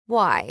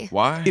Why?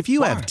 Why? If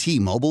you have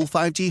T-Mobile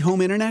 5G home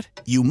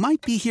internet, you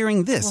might be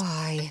hearing this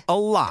Why? a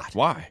lot.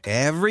 Why?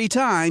 Every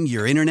time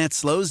your internet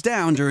slows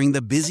down during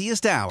the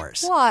busiest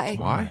hours. Why?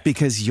 Why?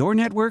 Because your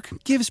network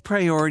gives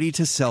priority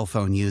to cell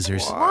phone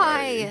users.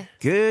 Why?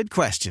 Good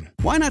question.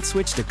 Why not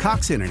switch to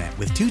Cox Internet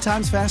with 2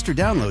 times faster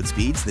download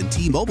speeds than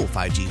T-Mobile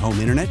 5G home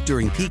internet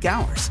during peak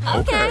hours?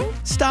 Okay.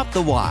 Stop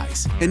the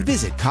whys and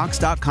visit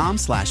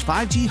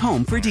cox.com/5G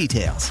home for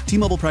details.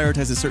 T-Mobile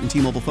prioritizes certain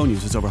T-Mobile phone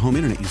users over home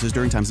internet users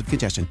during times of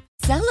congestion.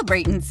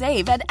 Celebrate and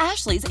save at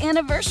Ashley's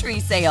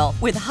Anniversary Sale.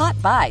 With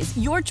Hot Buys,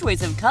 your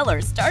choice of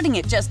colors starting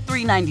at just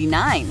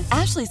 $3.99.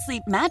 Ashley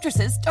Sleep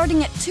mattresses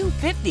starting at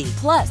 $2.50.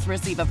 Plus,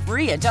 receive a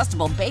free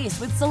adjustable base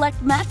with select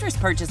mattress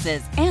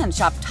purchases. And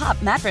shop top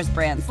mattress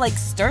brands like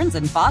Stearns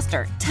 &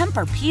 Foster,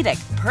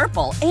 Tempur-Pedic,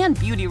 Purple, and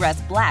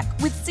Beautyrest Black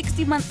with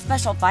 60-month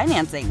special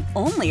financing.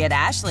 Only at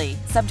Ashley.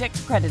 Subject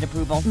to credit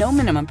approval. No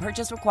minimum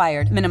purchase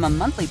required. Minimum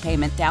monthly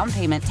payment, down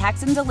payment,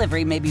 tax, and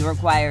delivery may be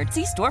required.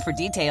 See store for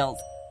details.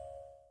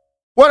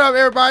 What up,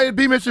 everybody?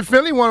 B. Mitchell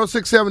Finley,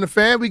 106.7 The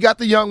Fan. We got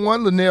the young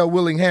one, Linnell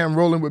Willingham,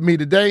 rolling with me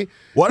today.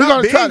 What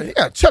up, B?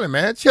 Chilling,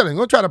 man. Chilling.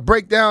 We're going to try to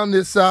break down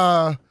this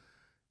the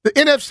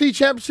NFC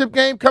Championship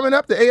game coming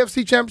up, the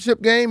AFC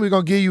Championship game. We're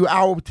going to give you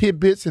our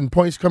tidbits and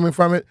points coming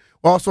from it.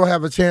 We'll also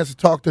have a chance to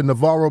talk to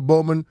Navarro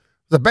Bowman.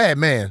 He's a bad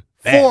man.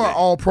 Four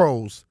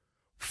All-Pros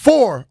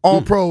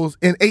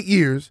in 8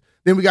 years.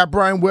 Then we got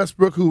Brian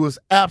Westbrook, who was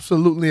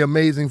absolutely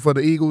amazing for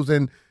the Eagles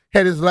and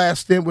had his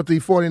last stint with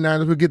the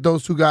 49ers. We'll get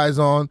those two guys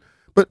on.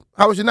 But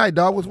how was your night,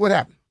 dog? What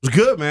happened? It was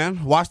good,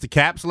 man. Watched the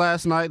Caps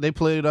last night. They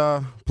played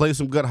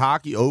some good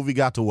hockey. Ovi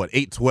got to,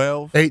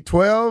 8-12?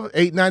 8-12.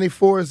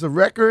 894 is the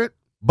record.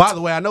 By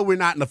the way, I know we're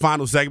not in the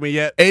final segment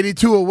yet.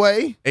 82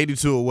 away.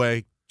 82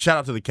 away. Shout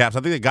out to the Caps. I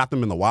think they got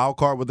them in the wild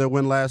card with their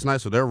win last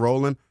night, so they're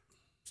rolling.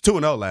 It's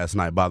 2-0 last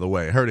night, by the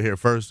way. Heard it here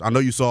first. I know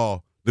you saw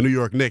the New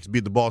York Knicks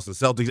beat the Boston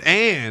Celtics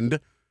and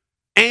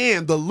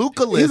the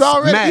Luka list. He's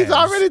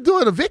already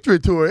doing a victory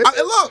tour.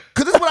 Look,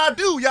 because this is what I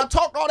do. Y'all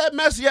talked all that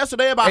mess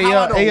yesterday about how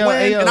I don't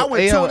win, and I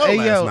went 2-0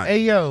 last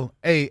night.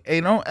 Hey,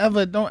 don't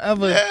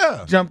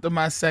ever jump to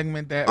my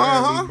segment that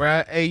early,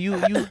 bruh.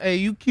 Hey,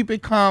 you keep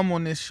it calm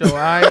on this show, all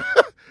right?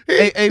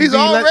 He's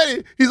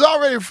already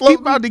floating.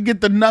 He's about to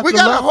get the knuckle we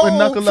got up a whole and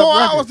knuckle 4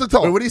 up hours to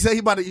talk. Wait, what did he say?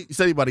 He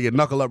said he about to get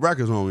knuckle up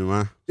records on me,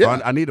 man. Yeah.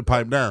 So I need to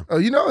pipe down.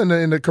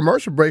 In the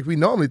commercial break, we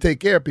normally take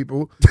care of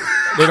people.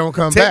 They don't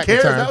come Take back. care, in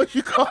is time. that what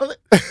you call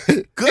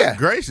it? Good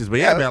gracious. But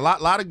Yeah. man, a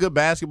lot of good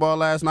basketball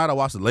last night. I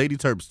watched the Lady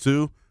Terps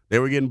too. They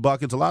were getting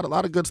buckets. A lot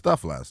of good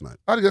stuff last night.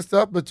 A lot of good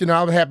stuff, but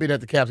I was happy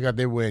that the Caps got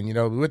their win. We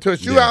went to a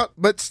shootout,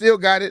 but still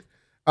got it.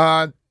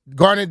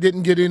 Garnett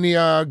didn't get any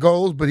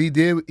goals, but he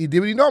did what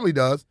he normally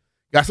does.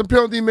 Got some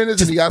penalty minutes,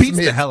 and he got beats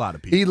some hits. the hell out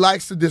of people. He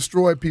likes to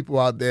destroy people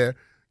out there.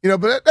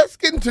 But let's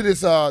get into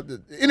this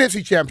the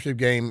NFC Championship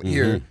game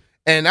here.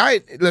 And I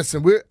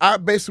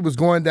basically was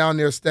going down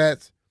their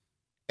stats,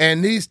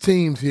 and these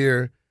teams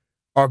here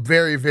are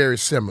very, very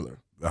similar.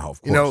 Oh,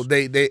 of course.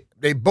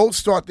 They both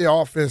start their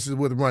offenses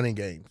with running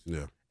games.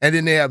 Yeah. And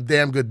then they have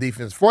damn good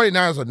defense.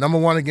 49ers are number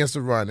one against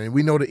the run, and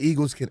we know the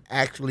Eagles can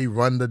actually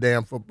run the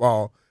damn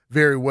football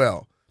very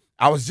well.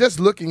 I was just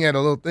looking at a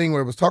little thing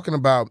where it was talking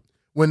about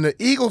when the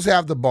Eagles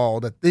have the ball,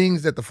 the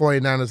things that the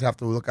 49ers have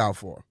to look out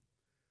for.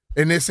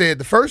 And they said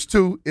the first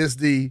two is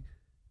the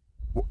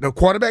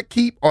quarterback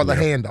keep or the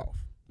handoff.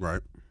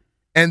 Right.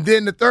 And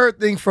then the third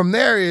thing from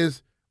there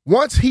is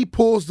once he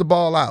pulls the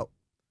ball out,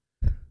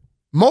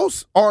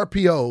 most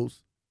RPOs,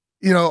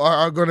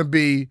 are going to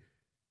be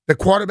the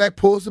quarterback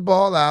pulls the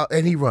ball out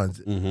and he runs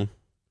it. Mm-hmm.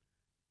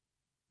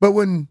 But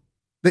when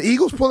the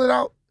Eagles pull it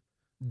out,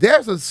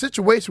 there's a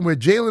situation where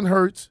Jalen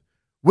Hurts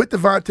with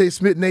Devontae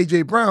Smith and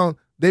A.J. Brown,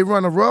 they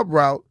run a rub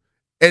route,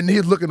 and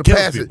he's looking to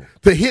pass it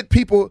to hit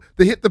people,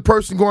 to hit the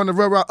person going the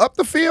rub route up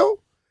the field.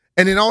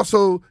 And then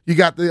also you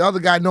got the other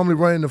guy normally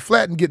running the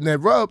flat and getting that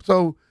rub.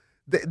 So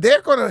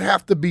they're going to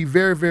have to be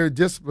very, very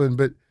disciplined.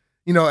 But,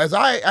 as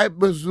I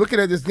was looking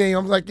at this game, I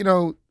was like,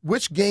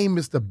 which game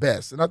is the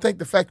best? And I think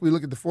the fact we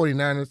look at the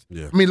 49ers,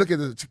 look at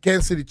the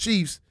Kansas City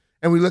Chiefs,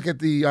 and we look at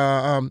the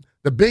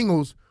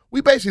Bengals,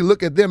 we basically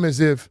look at them as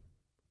if,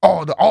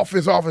 the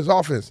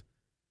offense.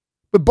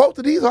 But both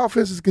of these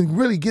offenses can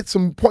really get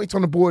some points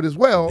on the board as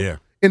well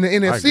in the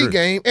NFC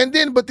game.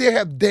 But they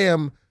have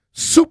damn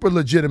super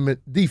legitimate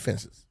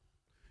defenses.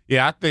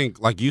 Yeah, I think,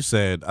 like you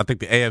said, the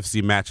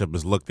AFC matchup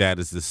is looked at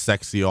as this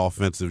sexy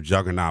offensive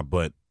juggernaut,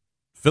 but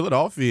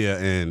Philadelphia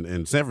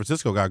and San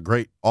Francisco got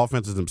great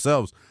offenses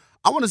themselves.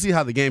 I want to see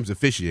how the game's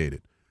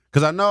officiated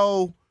because I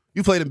know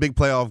you played in big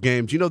playoff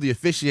games. The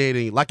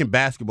officiating, like in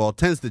basketball,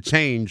 tends to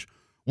change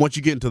once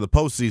you get into the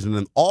postseason.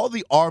 And all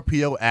the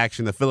RPO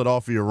action that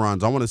Philadelphia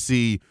runs, I want to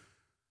see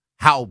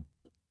how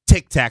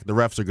tic-tac the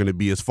refs are going to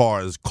be as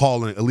far as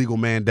calling illegal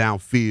man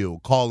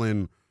downfield,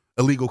 calling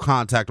illegal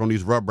contact on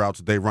these rub routes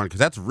that they run, because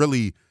that's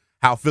really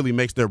how Philly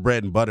makes their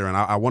bread and butter, and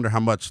I wonder how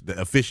much the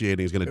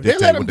officiating is going to dictate. If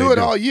they let them do it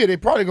all year, they're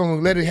probably going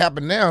to let it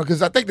happen now,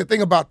 because I think the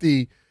thing about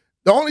the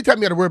only time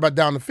you got to worry about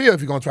down the field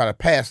if you're going to try to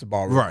pass the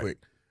ball real quick.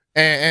 But,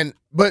 and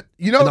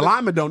the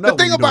linemen don't know.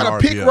 The thing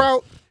about a pick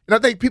route, And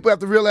I think people have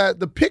to realize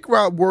the pick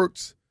route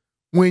works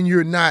when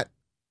you're not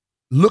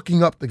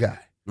looking up the guy.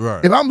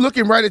 Right. If I'm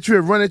looking right at you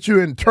and run at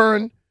you and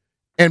turn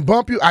and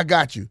bump you, I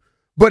got you.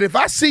 But if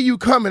I see you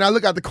coming, I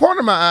look out the corner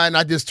of my eye and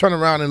I just turn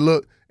around and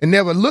look and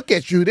never look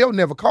at you, they'll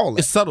never call it.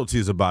 It's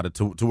subtleties about it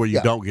to where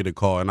you don't get a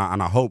call, and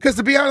I hope. Because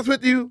to be honest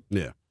with you,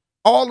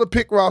 all the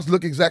pick routes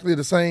look exactly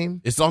the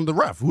same. It's on the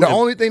ref. The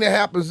only thing that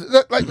happens,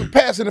 like the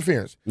pass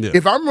interference. Yeah.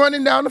 If I'm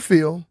running down the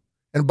field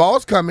and the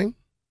ball's coming,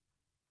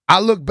 I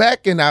look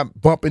back and I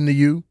bump into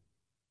you,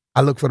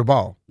 I look for the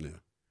ball. Yeah.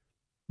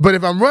 But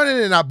if I'm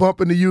running and I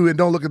bump into you and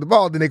don't look at the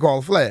ball, then they call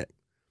a flag.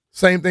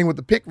 Same thing with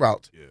the pick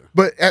routes. Yeah.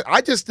 But I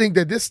just think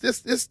that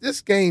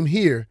this game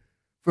here,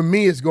 for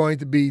me, is going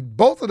to be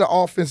both of the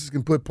offenses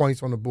can put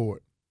points on the board.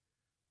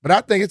 But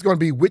I think it's going to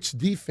be which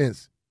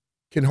defense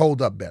can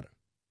hold up better.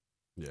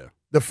 Yeah.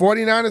 The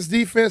 49ers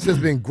defense has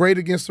been great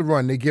against the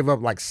run. They give up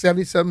like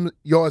 77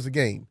 yards a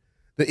game.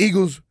 The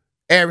Eagles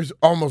average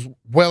almost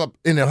well up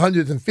in the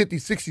 150,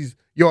 60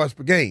 yards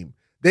per game.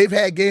 They've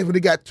had games where they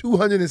got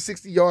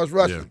 260 yards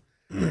rushing.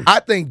 Yeah. I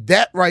think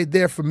that right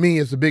there for me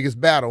is the biggest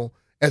battle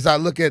as I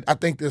look at, I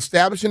think, the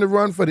establishing the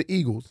run for the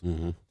Eagles.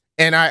 Mm-hmm.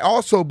 And I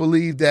also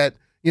believe that,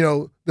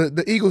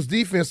 the Eagles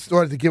defense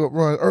started to give up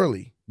runs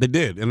early. They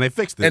did, and they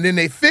fixed it. And then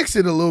they fixed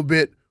it a little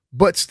bit,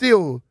 but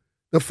still,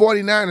 the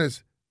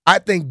 49ers, I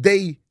think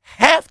they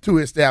have to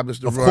establish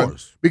the run. Of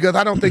course. Because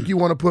I don't think you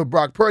want to put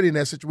Brock Purdy in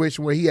that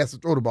situation where he has to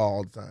throw the ball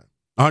all the time.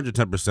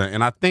 110%.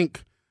 And I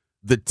think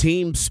the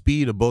team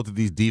speed of both of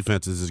these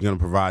defenses is going to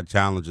provide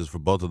challenges for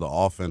both of the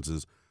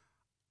offenses.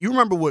 You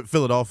remember what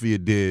Philadelphia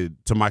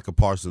did to Micah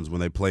Parsons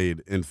when they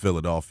played in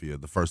Philadelphia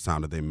the first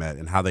time that they met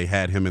and how they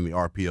had him in the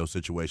RPO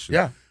situation.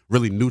 Yeah.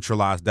 Really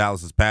neutralized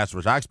Dallas's pass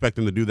rush. I expect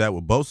them to do that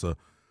with Bosa.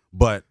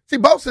 But see,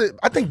 Bosa,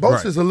 I think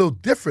Bosa is a little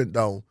different,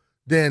 though,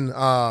 than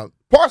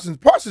Parsons.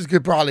 Parsons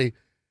could probably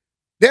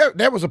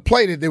there was a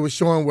play that they were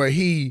showing where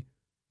he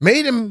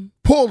made him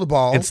pull the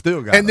ball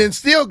and then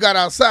still got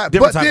outside.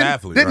 Different type of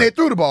athlete. Then they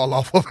threw the ball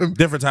off of him.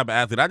 Different type of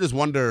athlete. I just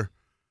wonder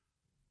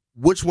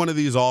which one of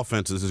these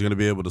offenses is going to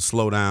be able to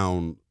slow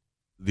down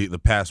the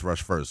pass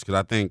rush first? Because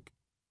I think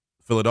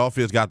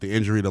Philadelphia's got the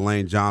injury to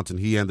Lane Johnson.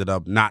 He ended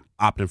up not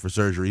opting for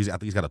surgery. I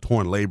think he's got a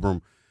torn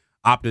labrum,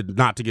 opted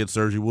not to get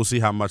surgery. We'll see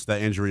how much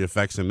that injury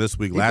affects him this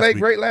week. He played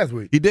great last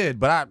week. He did,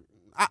 but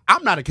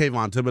I'm not a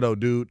Kayvon Thibodeau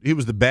dude. He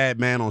was the bad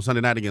man on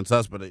Sunday night against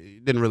us, but you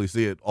didn't really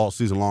see it all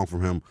season long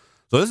from him.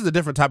 So this is a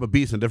different type of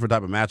beast and different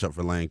type of matchup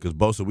for Lane because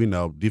Bosa, we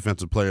know,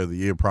 Defensive Player of the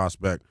Year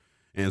prospect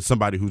and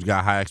somebody who's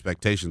got high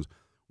expectations.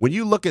 When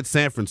you look at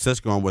San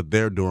Francisco and what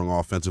they're doing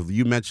offensively,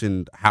 you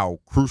mentioned how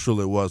crucial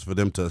it was for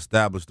them to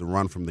establish the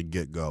run from the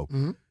get-go.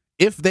 Mm-hmm.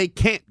 If they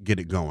can't get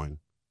it going,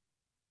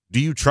 do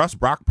you trust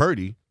Brock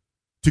Purdy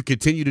to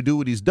continue to do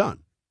what he's done?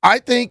 I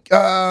think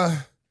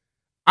I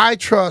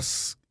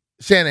trust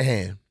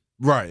Shanahan.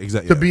 Right,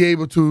 exactly. To be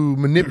able to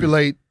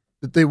manipulate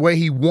the way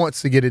he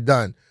wants to get it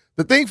done.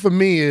 The thing for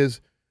me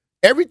is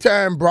every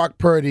time Brock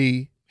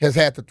Purdy has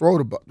had to throw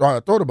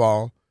the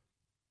ball,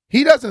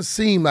 he doesn't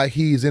seem like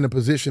he's in a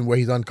position where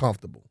he's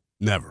uncomfortable.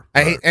 Never.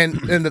 And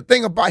the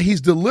thing about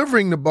he's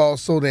delivering the ball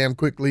so damn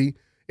quickly,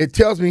 it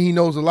tells me he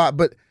knows a lot.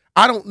 But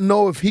I don't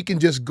know if he can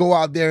just go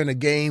out there in a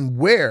game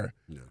where,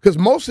 because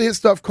most of his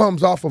stuff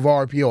comes off of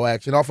RPO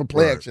action, off of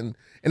play action.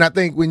 And I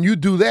think when you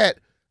do that,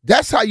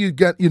 that's how you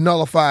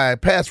nullify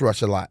pass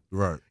rush a lot.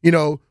 Right.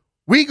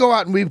 We go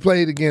out and we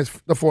played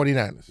against the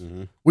 49ers.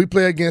 Mm-hmm. We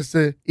play against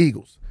the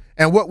Eagles.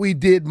 And what we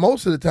did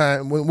most of the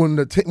time when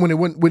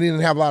we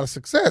didn't have a lot of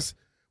success,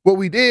 what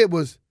we did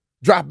was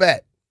drop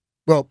back.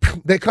 Well,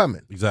 they're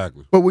coming.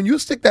 Exactly. But when you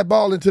stick that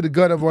ball into the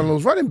gut of one of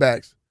those running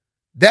backs,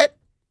 that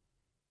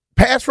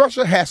pass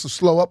rusher has to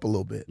slow up a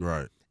little bit.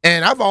 Right.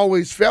 And I've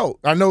always felt,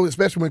 I know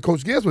especially when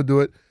Coach Gibbs would do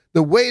it,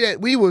 the way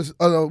that we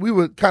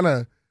would kind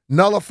of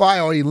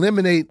nullify or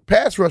eliminate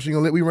pass rushing,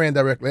 we ran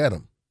directly at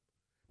them.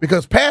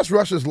 Because pass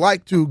rushers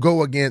like to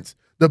go against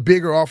the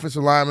bigger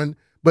offensive lineman,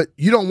 but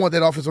you don't want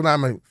that offensive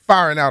lineman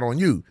firing out on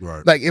you.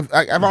 Right. Like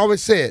I've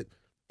always said,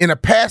 in a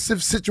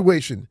passive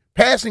situation,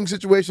 passing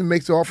situation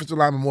makes the offensive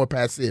lineman more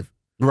passive.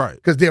 Right.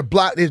 Because they're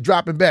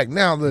dropping back.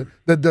 Now,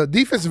 the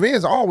defensive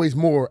ends are always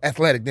more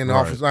athletic than the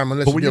offensive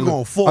lineman. But when you're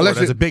going forward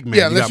as a big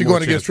man, unless you're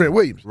going against Trent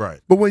Williams.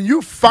 Right. But when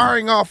you're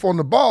firing off on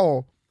the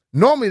ball,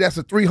 normally that's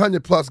a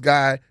 300-plus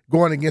guy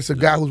going against a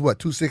guy who's,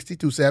 260,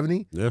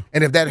 270? Yeah.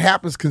 And if that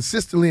happens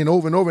consistently and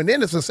over, and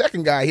then it's a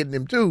second guy hitting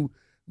him too,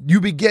 you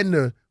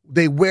begin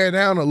they wear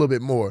down a little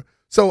bit more.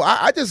 So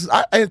I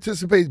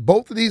anticipate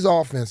both of these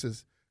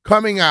offenses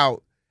coming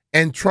out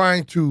and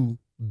trying to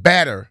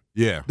batter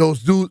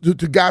those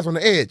dudes, guys on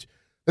the edge.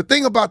 The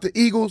thing about the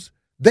Eagles,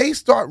 they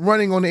start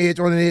running on the edge,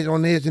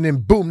 and then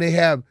boom, they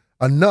have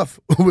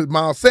enough with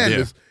Miles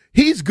Sanders.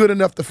 Yeah. He's good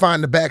enough to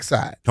find the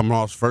backside. Coming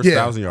off his first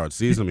 1,000-yard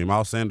season. I mean,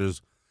 Miles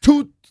Sanders.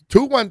 Two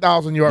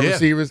 1,000-yard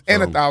receivers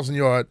and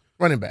 1,000-yard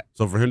running back.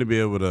 So for him to be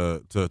able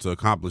to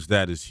accomplish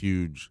that is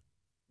huge.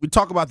 We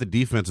talk about the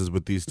defenses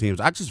with these teams.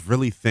 I just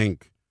really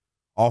think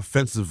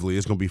offensively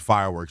it's going to be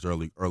fireworks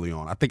early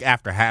on. I think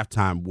after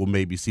halftime we'll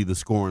maybe see the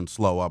scoring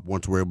slow up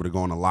once we're able to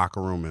go in the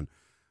locker room and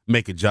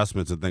make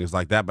adjustments and things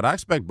like that. But I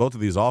expect both of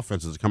these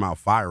offenses to come out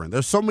firing.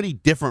 There's so many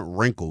different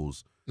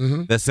wrinkles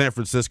that San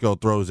Francisco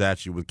throws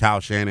at you with Kyle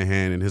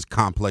Shanahan and his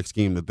complex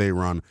scheme that they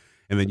run.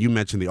 And then you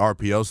mentioned the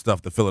RPO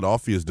stuff that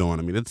Philadelphia is doing.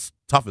 I mean, it's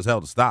tough as hell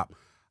to stop.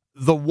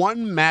 The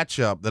one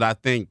matchup that I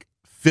think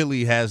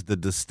Philly has the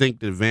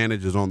distinct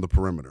advantage is on the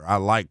perimeter. I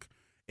like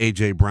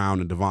A.J. Brown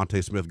and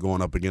Devontae Smith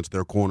going up against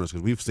their corners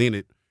because we've seen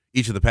it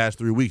each of the past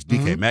 3 weeks.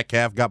 DK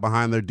Metcalf got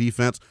behind their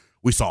defense.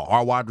 We saw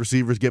our wide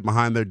receivers get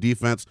behind their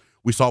defense.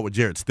 We saw what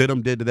Jarrett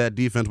Stidham did to that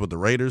defense with the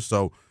Raiders.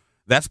 So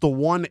that's the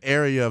one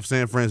area of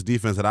San Fran's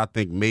defense that I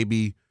think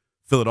maybe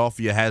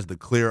Philadelphia has the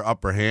clear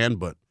upper hand,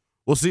 but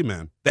we'll see,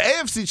 man. The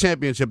AFC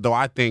Championship, though,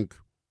 I think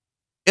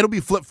it'll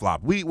be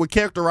flip-flop. We would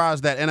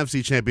characterize that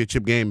NFC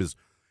Championship game as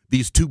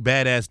these two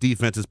badass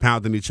defenses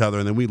pounding each other,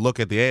 and then we look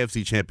at the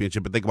AFC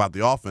Championship and think about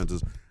the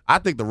offenses. I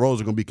think the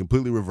roles are going to be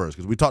completely reversed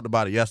because we talked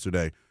about it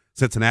yesterday.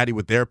 Cincinnati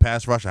with their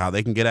pass rush, how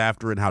they can get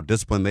after it and how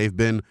disciplined they've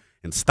been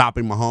in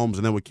stopping Mahomes.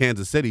 And then with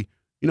Kansas City,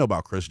 you know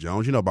about Chris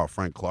Jones, you know about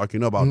Frank Clark, you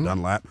know about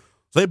Dunlap.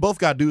 So they both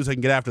got dudes that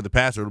can get after the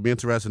passer. It'll be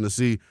interesting to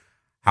see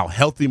how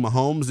healthy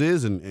Mahomes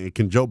is and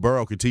can Joe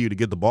Burrow continue to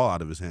get the ball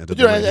out of his hands. But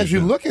as you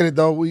look at it,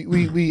 though,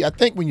 we I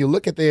think when you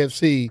look at the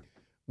AFC,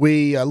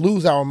 we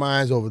lose our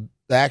minds over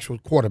the actual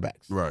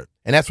quarterbacks. Right.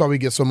 And that's why we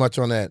get so much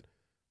on that.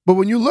 But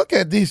when you look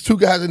at these two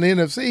guys in the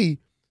NFC,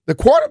 the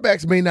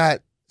quarterbacks may not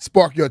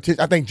spark your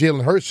attention. I think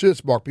Jalen Hurts should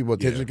spark people's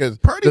attention because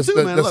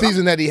the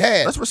season that he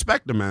had. Let's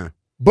respect him, man.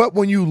 But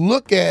when you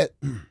look at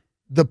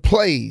the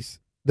plays,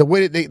 the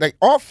way that they, like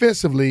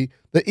offensively,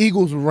 the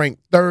Eagles rank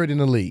 3rd in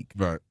the league.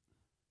 Right.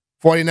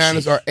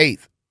 49ers are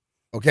 8th.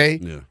 Okay?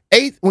 Yeah.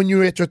 8th when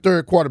you're at your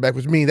third quarterback,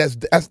 which means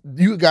that's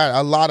you got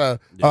a lot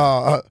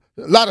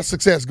of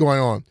success going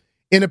on.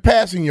 In the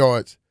passing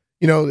yards,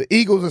 you know, the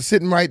Eagles are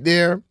sitting right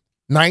there,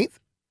 9th,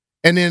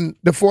 and then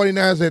the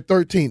 49ers at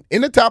 13th.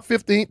 In the top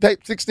 15, top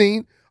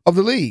 16 of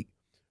the league.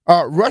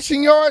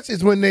 Rushing yards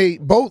is when they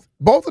both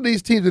of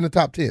these teams in the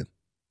top 10.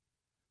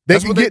 They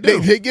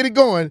get it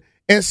going.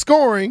 And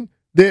scoring,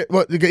 the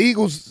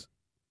Eagles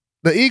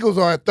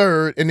are at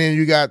 3rd, and then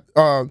you got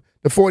the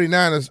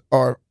 49ers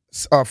are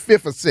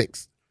 5th or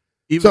 6th.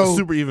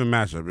 Super even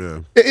matchup,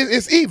 yeah.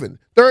 It's even.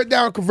 3rd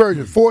down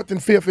conversion, 4th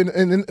and 5th,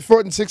 and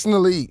 4th and 6th in the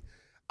league.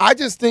 I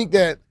just think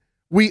that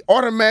we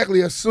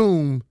automatically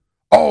assume,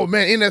 oh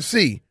man,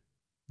 NFC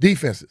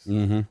defenses,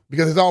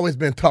 because it's always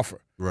been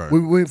tougher. Right.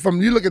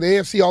 You look at the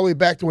AFC all the way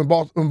back to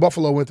when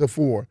Buffalo went to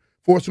four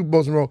Super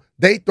Bowls in a row,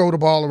 they throw the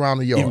ball around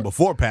the yard. Even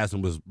before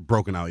passing was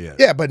broken out yet.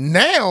 Yeah, but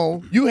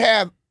now you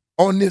have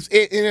on this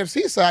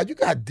NFC side, you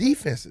got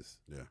defenses.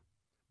 Yeah.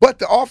 But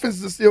the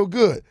offenses are still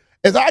good.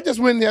 As I just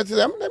went there,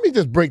 let me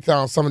just break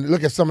down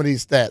look at some of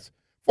these stats.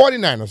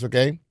 49ers,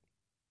 okay?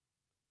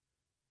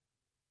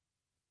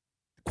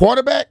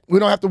 Quarterback, we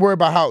don't have to worry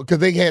about how, because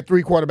they had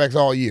 3 quarterbacks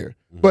all year.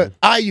 But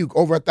Ayuk,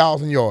 over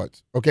 1,000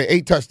 yards, okay,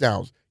 8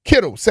 touchdowns.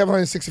 Kittle,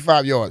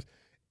 765 yards.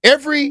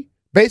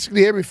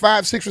 Basically every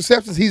 5-6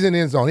 receptions, he's in the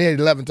end zone. He had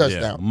 11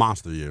 touchdowns. Yeah,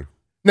 monster year.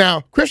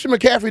 Now, Christian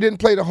McCaffrey didn't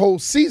play the whole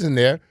season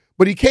there,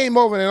 but he came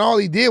over and all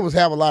he did was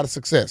have a lot of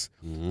success.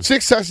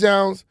 6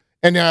 touchdowns,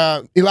 and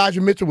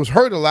Elijah Mitchell was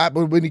hurt a lot,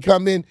 but when he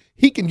come in,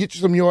 he can get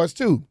you some yards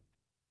too.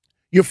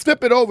 You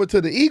flip it over to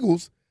the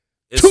Eagles,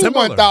 it's 2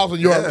 similar.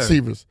 1,000-yard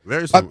receivers,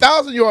 very similar.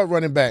 1,000-yard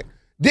running back.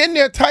 Then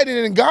their tight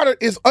end and Goddard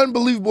is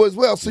unbelievable as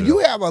well. So you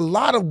have a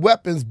lot of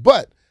weapons,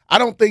 but I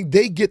don't think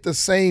they get the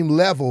same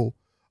level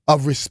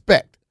of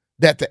respect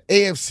that the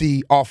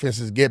AFC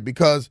offenses get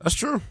because that's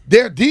true.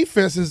 Their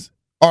defenses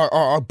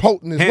are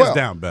potent as well. Hands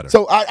down better.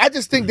 So I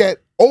just think that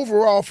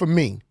overall for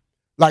me,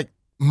 like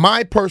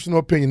my personal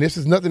opinion, this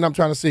is nothing I'm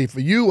trying to say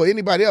for you or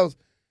anybody else,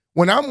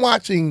 when I'm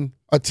watching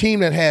a team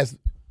that has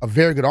a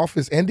very good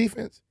offense and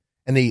defense,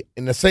 and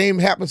the same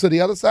happens to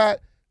the other side,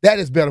 that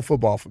is better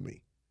football for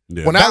me.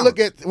 Yeah, when I look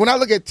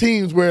at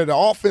teams where the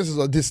offenses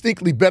are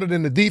distinctly better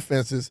than the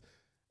defenses,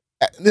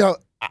 you know,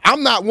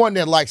 I'm not one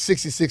that likes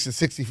 66 and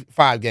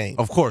 65 games.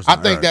 Of course, I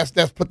think that's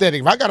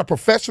pathetic. If I got a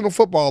professional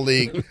football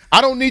league, I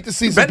don't need to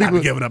see some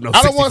people giving up no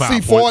I don't want to see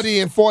 40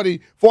 and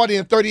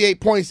 38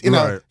 points in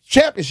a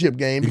championship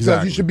game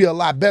because you should be a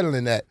lot better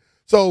than that.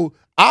 So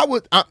I'm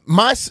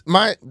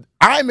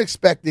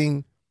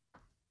expecting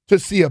to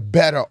see a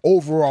better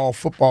overall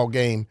football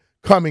game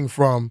coming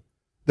from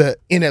the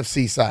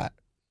NFC side.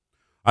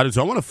 I do.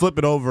 So I want to flip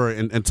it over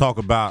and talk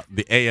about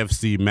the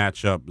AFC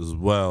matchup as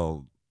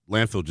well.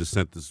 Landfill just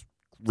sent this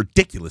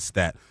ridiculous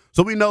stat.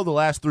 So we know the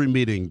last 3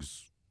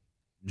 meetings,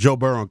 Joe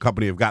Burrow and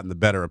company have gotten the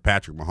better of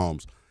Patrick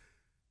Mahomes.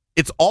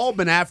 It's all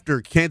been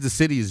after Kansas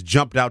City has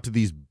jumped out to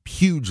these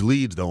huge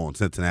leads, though, on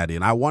Cincinnati.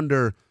 And I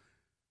wonder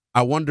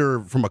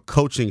from a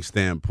coaching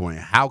standpoint,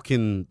 how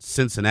can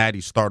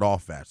Cincinnati start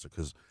off faster?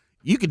 Because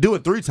you could do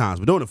it 3 times,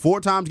 but doing it 4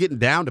 times, getting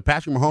down to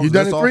Patrick Mahomes in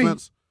this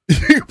offense. You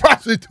can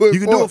possibly do it. You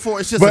can do it 4.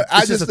 It's just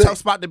a tough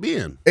spot to be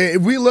in.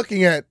 If we're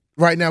looking at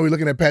right now, we're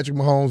looking at Patrick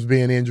Mahomes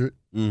being injured.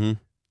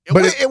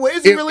 But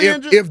is he really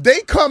injured? If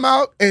they come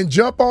out and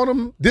jump on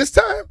him this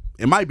time,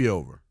 it might be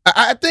over.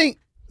 I think.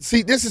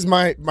 See, this is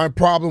my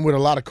problem with a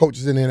lot of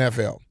coaches in the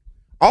NFL.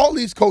 all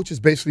these coaches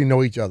basically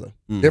know each other.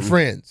 Mm-hmm. They're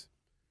friends.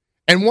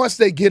 And once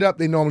they get up,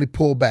 they normally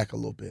pull back a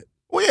little bit.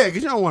 Well, yeah,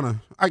 because you don't want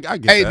to. I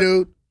get Hey, that.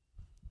 dude,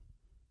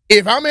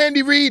 if I'm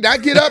Andy Reid and I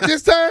get up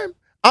this time,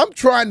 I'm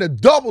trying to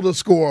double the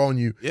score on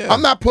you. Yeah.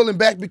 I'm not pulling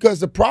back because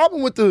the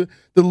problem with the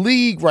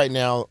league right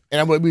now,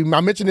 and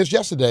I mentioned this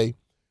yesterday,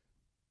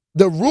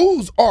 the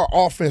rules are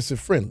offensive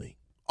friendly.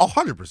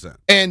 100%.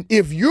 And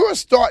if you're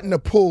starting to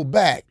pull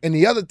back and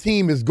the other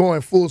team is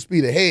going full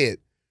speed ahead,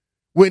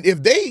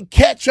 if they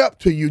catch up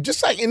to you,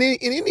 just like in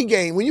any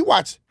game, when you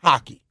watch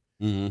hockey,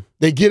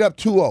 they get up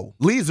 2-0.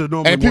 Leads are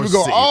normally and people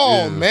go,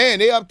 safe. Man,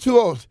 they up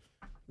 2-0.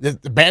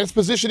 The baddest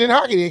position in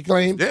hockey, they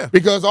claim. Yeah.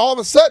 Because all of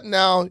a sudden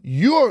now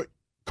you're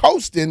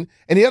coasting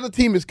and the other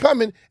team is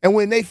coming, and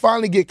when they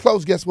finally get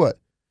close, guess what?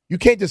 You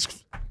can't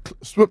just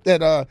flick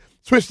the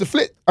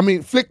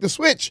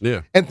switch,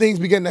 and things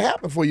begin to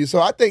happen for you. So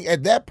I think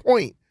at that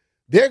point,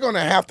 they're going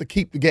to have to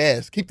keep the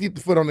gas, keep the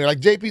foot on there. Like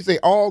JP say,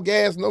 all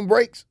gas, no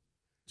brakes.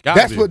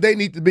 That's what they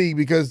need to be,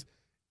 because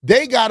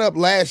they got up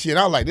last year, and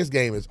I was like, this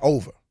game is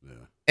over. Yeah.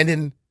 And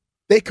then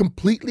they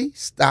completely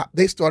stopped.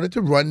 They started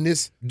to run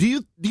this. Do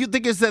you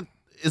think it's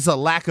a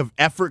lack of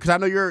effort? Because I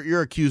know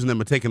you're accusing them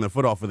of taking their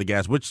foot off of the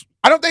gas, which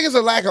I don't think it's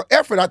a lack of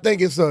effort. I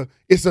think it's a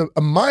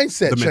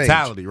mindset change. The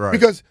mentality, right?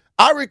 Because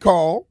I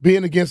recall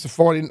being against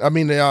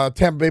the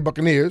Tampa Bay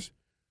Buccaneers.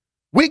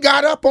 We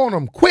got up on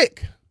them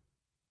quick,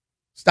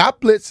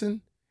 stopped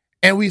blitzing,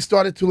 and we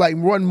started to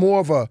run more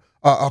of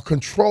a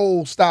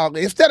control style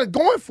instead of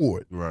going for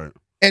it. Right.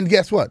 And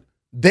guess what?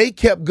 They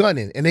kept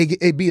gunning, and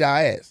they beat our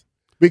ass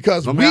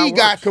because we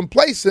got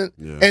complacent,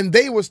 and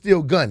they were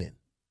still gunning.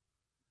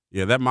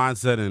 Yeah, that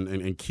mindset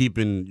and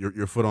keeping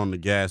your foot on the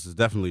gas is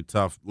definitely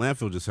tough.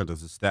 Landfill just sent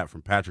us a stat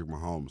from Patrick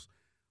Mahomes.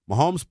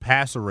 Mahomes'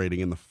 passer rating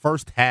in the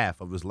first half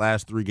of his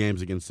last 3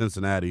 games against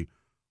Cincinnati,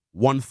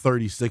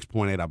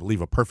 136.8. I believe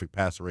a perfect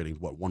passer rating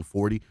is,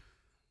 140?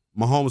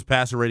 Mahomes'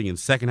 passer rating in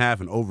second half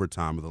and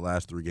overtime of the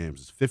last 3 games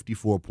is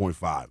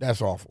 54.5.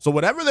 That's awful. So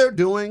whatever they're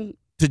doing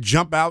to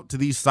jump out to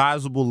these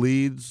sizable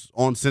leads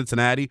on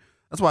Cincinnati,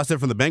 that's why I said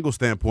from the Bengals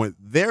standpoint,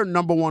 their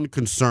number one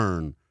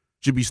concern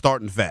should be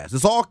starting fast.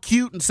 It's all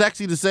cute and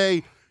sexy to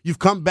say you've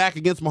come back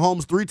against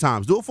Mahomes 3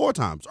 times. Do it 4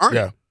 times. Earn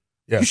it.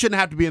 Yeah. You shouldn't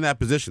have to be in that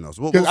position, though.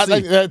 So we'll I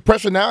think that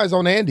pressure now is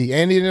on Andy.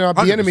 Andy and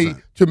the enemy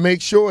to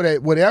make sure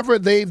that whatever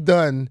they've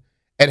done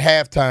at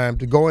halftime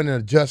to go in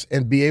and adjust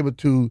and be able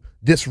to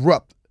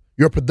disrupt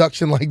your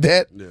production like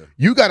that,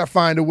 you got to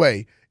find a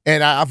way.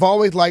 And I've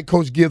always liked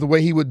Coach Gibbs, the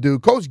way he would do.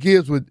 Coach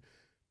Gibbs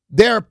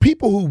there are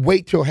people who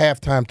wait till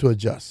halftime to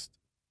adjust.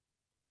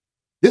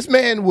 This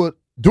man would,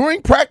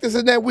 during practice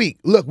in that week,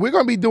 look, we're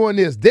going to be doing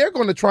this. They're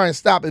going to try and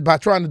stop it by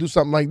trying to do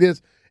something like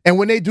this. And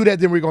when they do that,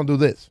 then we're going to do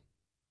this.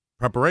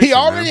 Preparation. He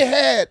already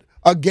had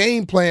a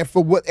game plan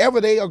for whatever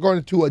they are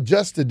going to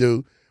adjust to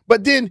do,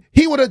 but then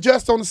he would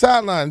adjust on the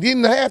sideline, then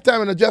in the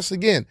halftime and adjust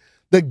again.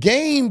 The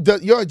game,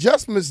 your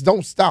adjustments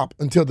don't stop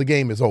until the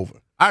game is over.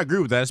 I agree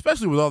with that,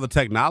 especially with all the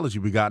technology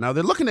we got now.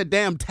 They're looking at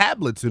damn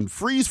tablets and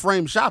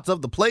freeze-frame shots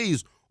of the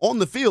plays on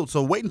the field,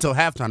 so wait until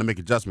halftime to make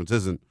adjustments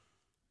doesn't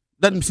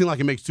seem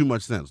like it makes too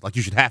much sense. Like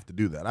you should have to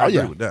do that. I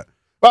agree with that.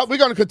 Well, we're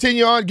going to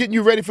continue on getting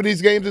you ready for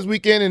these games this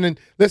weekend. And then,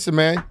 listen,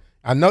 man,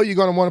 I know you're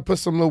going to want to put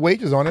some little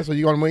wages on it, so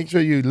you're going to make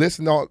sure you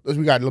listen.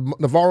 We got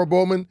Navarro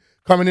Bowman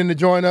coming in to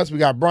join us. We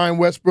got Brian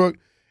Westbrook.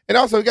 And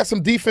also, we got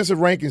some defensive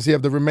rankings here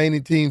of the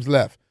remaining teams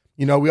left.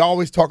 You know, we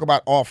always talk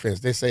about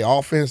offense. They say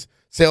offense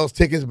sells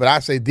tickets, but I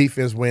say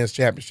defense wins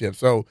championships.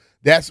 So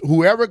that's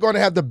whoever going to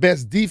have the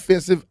best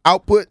defensive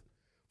output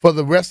for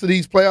the rest of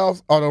these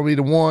playoffs are going to be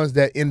the ones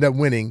that end up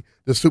winning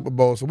the Super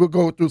Bowl. So we'll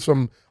go through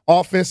some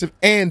offensive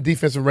and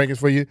defensive rankings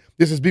for you.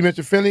 This is B.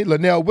 Mitchell Finley,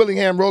 Linnell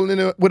Willingham rolling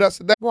in with us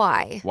today.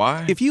 Why?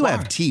 If you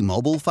have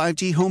T-Mobile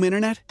 5G home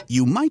internet,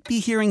 you might be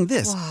hearing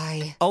this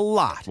a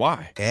lot.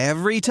 Why?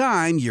 Every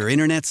time your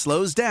internet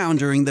slows down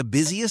during the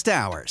busiest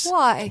hours.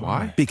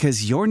 Why?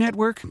 Because your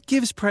network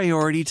gives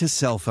priority to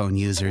cell phone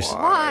users.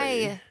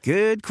 Why?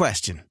 Good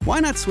question. Why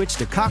not switch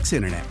to Cox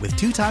Internet with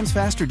 2 times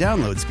faster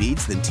download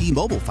speeds than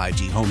T-Mobile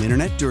 5G home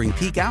internet during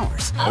peak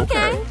hours?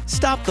 Okay.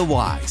 Stop the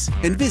whys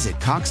and visit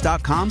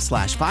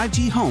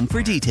cox.com/5G home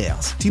for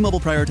details. T-Mobile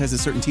prioritizes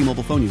certain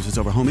T-Mobile phone users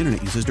over home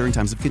internet users during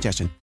times of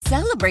congestion.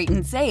 Celebrate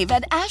and save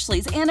at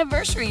Ashley's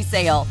Anniversary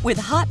Sale. With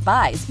Hot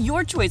Buys,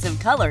 your choice of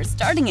colors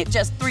starting at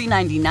just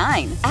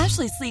 $3.99.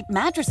 Ashley Sleep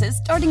mattresses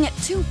starting at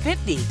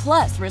 $2.50.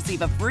 Plus,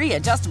 receive a free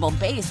adjustable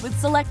base with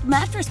select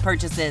mattress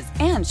purchases.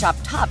 And shop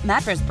top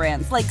mattress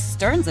brands like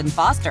Stearns &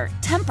 Foster,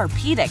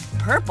 Tempur-Pedic,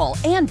 Purple,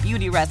 and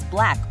Beautyrest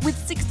Black with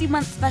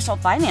 60-month special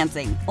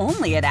financing.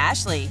 Only at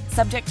Ashley.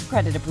 Subject to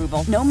credit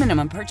approval. No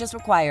minimum purchase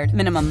required.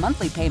 Minimum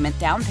monthly payment,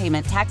 down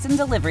payment, tax, and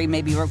delivery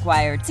may be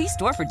required. See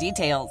store for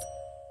details.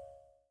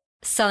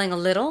 Selling a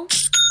little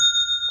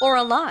or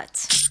a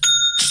lot?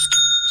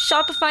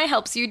 Shopify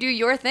helps you do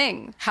your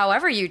thing,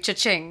 however you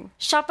cha-ching.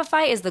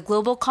 Shopify is the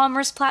global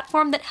commerce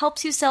platform that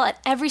helps you sell at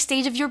every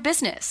stage of your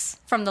business.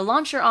 From the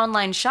launch your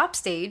online shop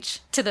stage,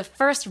 to the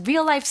first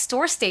real-life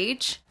store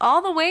stage,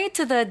 all the way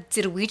to the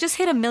did we just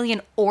hit 1 million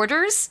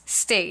orders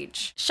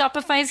stage.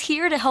 Shopify's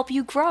here to help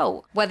you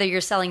grow. Whether you're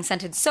selling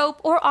scented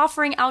soap or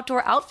offering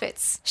outdoor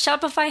outfits,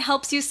 Shopify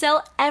helps you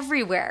sell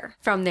everywhere.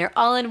 From their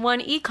all-in-one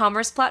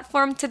e-commerce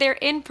platform to their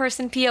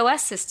in-person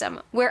POS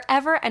system,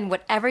 wherever and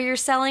whatever you're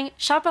selling,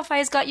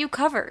 Shopify's got you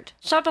covered.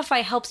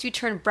 Shopify helps you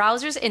turn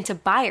browsers into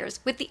buyers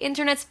with the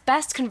internet's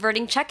best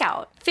converting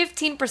checkout.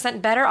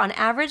 15% better on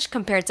average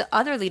compared to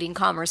other leading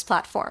commerce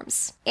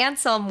platforms. And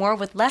sell more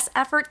with less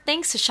effort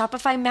thanks to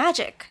Shopify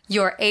Magic,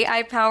 your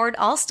AI-powered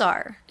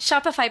all-star.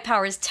 Shopify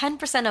powers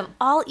 10% of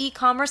all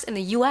e-commerce in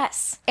the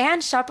US.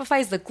 And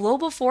Shopify is the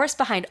global force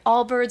behind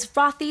Allbirds,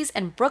 Rothy's,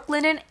 and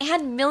Brooklinen,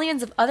 and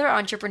millions of other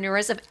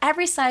entrepreneurs of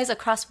every size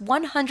across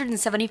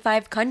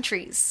 175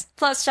 countries.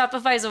 Plus,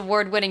 Shopify's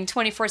award-winning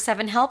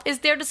 24/7 help is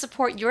there to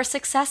support your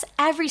success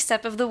every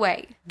step of the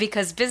way.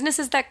 Because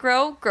businesses that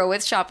grow, grow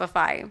with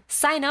Shopify.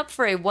 Sign up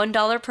for a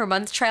 $1 per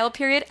month trial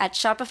period at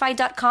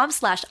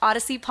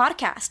shopify.com/Odyssey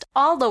Podcast,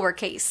 all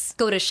lowercase.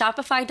 Go to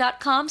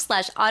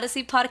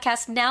shopify.com/Odyssey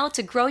Podcast now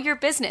to grow your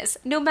business,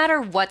 no matter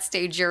what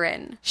stage you're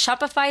in.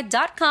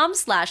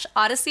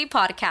 Shopify.com/Odyssey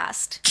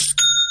Podcast.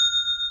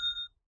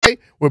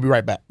 We'll be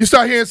right back. You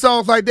start hearing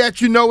songs like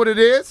that, you know what it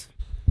is.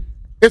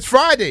 It's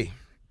Friday,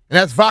 and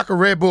that's Vodka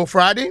Red Bull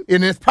Friday,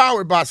 and it's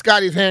powered by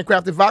Scotty's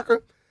Handcrafted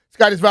Vodka.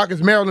 Scotty's Vodka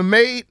is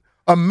Maryland-made,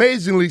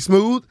 amazingly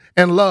smooth,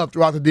 and loved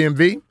throughout the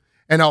DMV.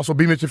 And also,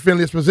 Be Mitchell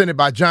Finley is presented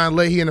by John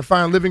Leahy and the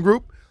Fine Living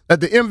Group. Let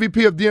the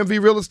MVP of DMV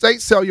Real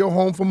Estate sell your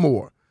home for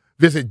more.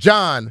 Visit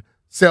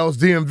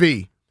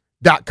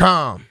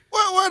johnsellsdmv.com.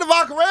 Where the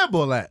Vodka Red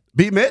Bull at?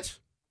 B. Mitch?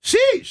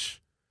 Sheesh.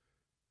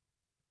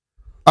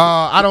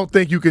 I don't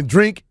think you can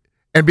drink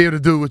and be able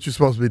to do what you're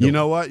supposed to be doing. You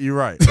know what? You're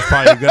right. It's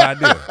probably a good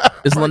idea.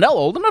 Is Linnell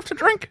old enough to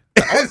drink?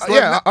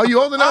 Yeah. Are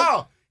you old enough?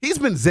 Oh, he's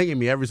been zinging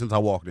me ever since I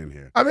walked in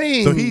here. I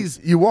mean, so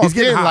you walked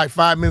getting in hot. like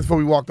 5 minutes before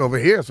we walked over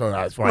here, so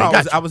that's why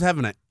I was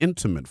having an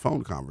intimate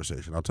phone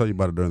conversation. I'll tell you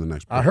about it during the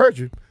next break. I heard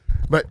you.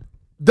 But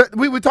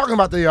we were talking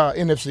about the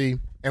NFC,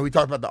 and we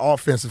talked about the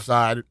offensive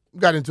side. We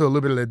got into a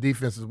little bit of the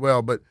defense as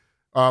well, but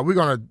we're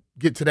going to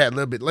get to that a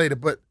little bit later.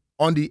 But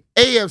on the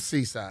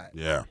AFC side,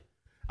 yeah,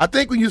 I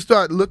think when you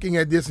start looking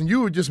at this, and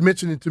you were just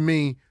mentioning to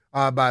me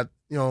about,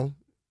 the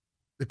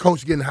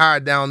coach getting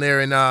hired down there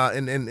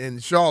in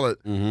Charlotte,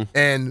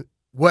 and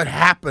what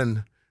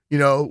happened,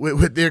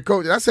 with their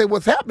coach. And I say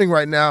what's happening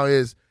right now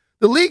is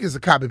the league is a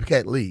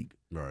copycat league.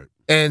 Right.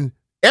 And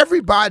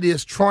everybody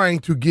is trying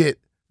to get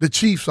the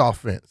Chiefs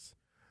offense,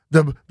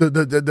 the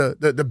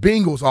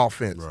Bengals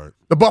offense, right,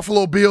 the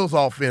Buffalo Bills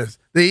offense,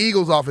 the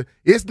Eagles offense.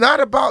 It's not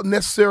about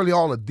necessarily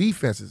all the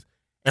defenses.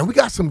 And we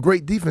got some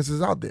great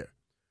defenses out there.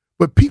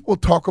 But people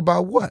talk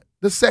about what?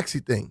 The sexy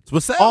thing. It's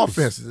what sells.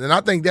 Offenses. And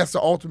I think that's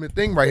the ultimate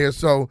thing right here.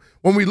 So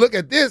when we look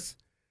at this,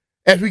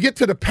 as we get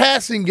to the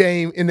passing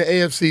game in the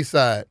AFC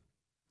side,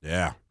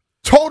 yeah,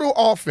 total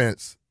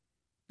offense,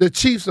 the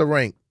Chiefs are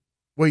ranked.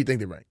 Where do you think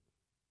they rank?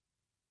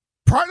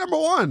 Probably number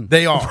one.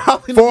 They are.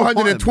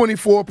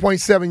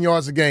 424.7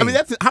 yards a game. I mean,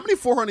 that's how many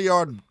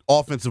 400-yard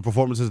offensive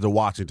performances did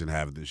Washington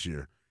have this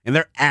year? And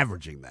they're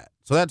averaging that.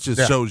 So that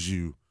just shows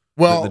you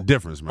the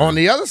difference, man. On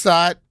the other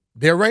side,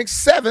 they're ranked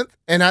 7th,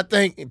 and I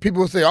think people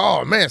will say,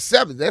 oh, man,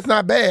 7th, that's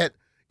not bad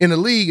in the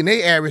league, and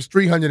they average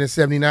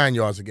 379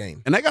 yards a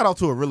game. And they got off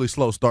to a really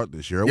slow start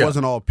this year. It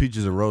wasn't all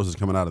peaches and roses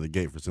coming out of the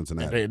gate for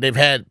Cincinnati. They've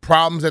had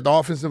problems at the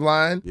offensive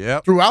line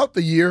throughout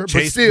the year,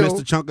 Chase but still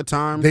missed a chunk of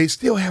time. They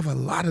still have a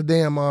lot of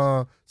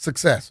damn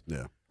success.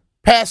 Yeah.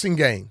 Passing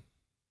game.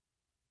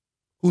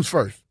 Who's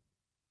first?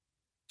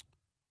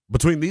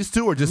 Between these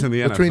two or just in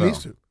the NFL? Between these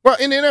two. Well,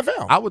 in the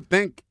NFL. I would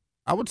think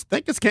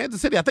it's Kansas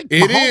City. I think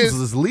it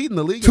Mahomes is leading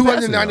the league.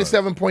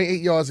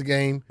 297.8 yards a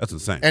game. That's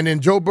insane. And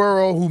then Joe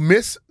Burrow, who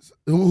missed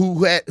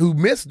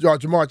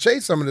Jamar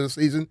Chase some of the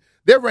season,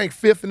 they're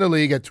ranked 5th in the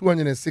league at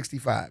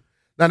 265.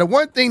 Now, the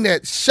one thing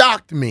that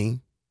shocked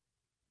me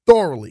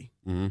thoroughly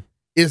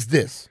is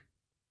this: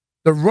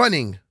 the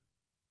running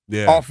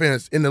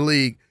offense in the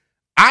league.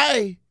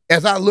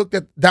 As I looked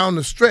at down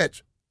the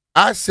stretch,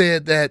 I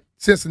said that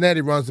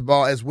Cincinnati runs the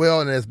ball as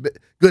well and as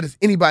good as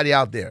anybody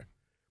out there.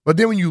 But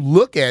then when you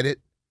look at it,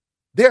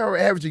 they're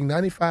averaging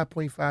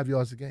 95.5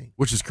 yards a game.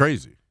 Which is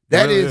crazy.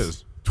 That really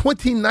is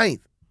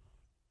 29th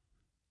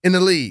in the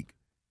league.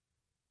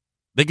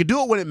 They can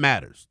do it when it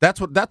matters.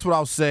 That's what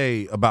I'll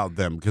say about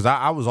them, because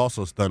I was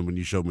also stunned when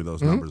you showed me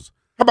those numbers.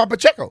 How about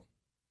Pacheco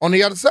on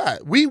the other side?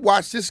 We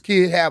watched this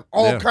kid have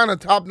all kind of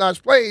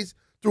top-notch plays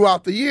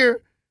throughout the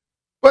year,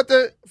 but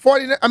the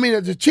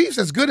Chiefs,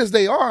 as good as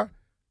they are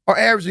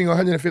averaging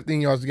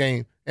 115 yards a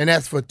game, and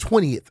that's for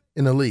 20th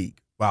in the league.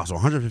 Wow, so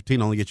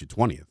 115 only gets you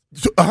 20th.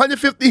 So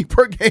 115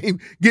 per game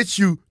gets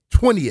you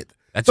 20th.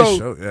 That just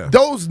shows,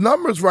 those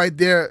numbers right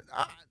there,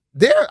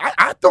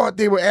 I thought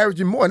they were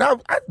averaging more, and I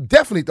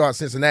definitely thought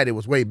Cincinnati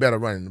was way better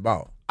running the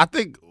ball. I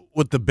think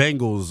with the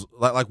Bengals,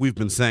 like we've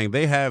been saying,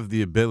 they have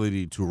the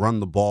ability to run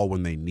the ball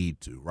when they need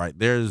to, right?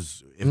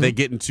 If they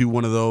get into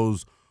one of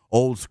those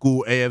old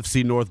school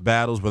AFC North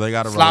battles where they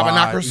got to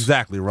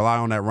rely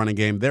on that running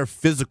game, they're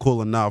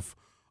physical enough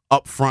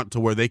up front to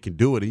where they can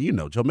do it.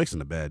 And Joe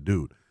Mixon a bad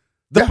dude.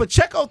 The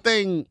Pacheco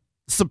thing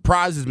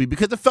surprises me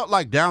because it felt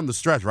like down the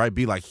stretch, right?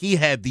 He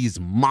had these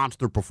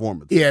monster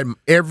performances. Yeah,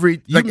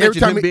 every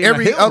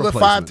other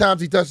 5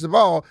 times he touched the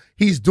ball,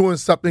 he's doing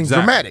something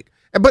dramatic.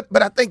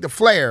 But I think the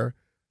flair,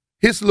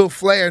 his little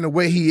flair and the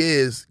way he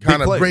is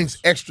kind of brings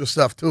extra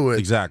stuff to it.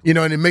 Exactly.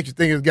 And it makes you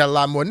think it's got a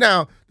lot more.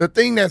 Now, the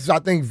thing that's, I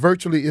think,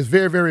 virtually is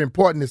very, very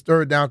important is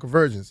third down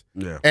conversions.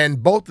 Yeah.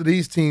 And both of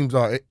these teams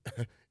are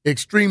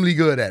extremely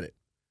good at it.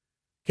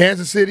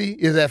 Kansas City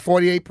is at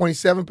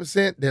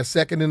 48.7%. They're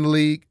second in the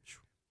league.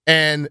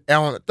 And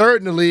on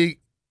third in the league,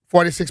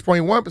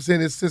 46.1%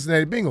 is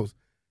Cincinnati Bengals.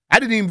 I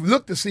didn't even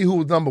look to see who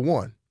was number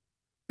one.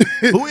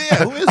 Who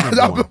is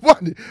number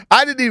one?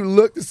 I didn't even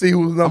look to see who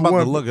was number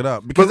one. I'm about to look it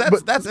up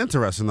because that's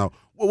interesting, though.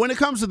 Well, when it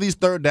comes to these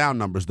third down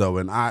numbers, though,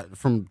 and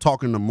from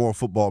talking to more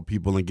football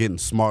people and getting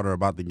smarter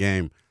about the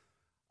game,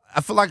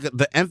 I feel like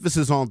the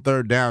emphasis on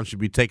third down should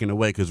be taken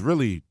away because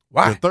really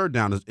the third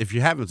down is, if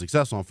you're having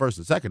success on first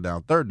and second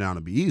down, third down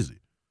would be easy.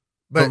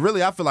 But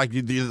really, I feel like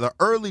the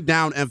early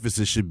down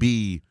emphasis should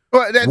be.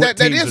 Well, that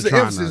is the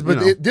emphasis,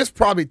 but this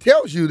probably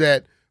tells you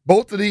that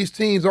both of these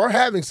teams are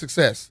having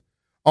success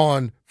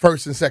on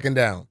first and second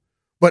down.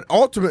 But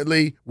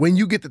ultimately, when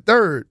you get the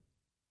third,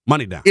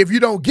 money down. If you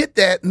don't get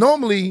that,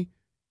 normally,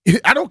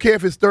 I don't care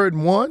if it's 3rd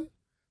and 1,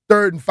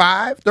 3rd and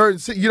 5, 3rd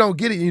and 6, you don't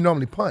get it, you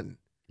normally punting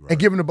and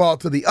giving the ball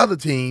to the other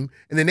team,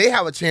 and then they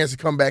have a chance to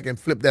come back and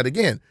flip that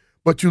again.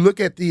 But you look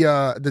at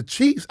the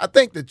Chiefs, I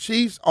think the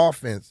Chiefs'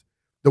 offense,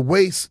 the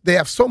way they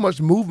have so much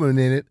movement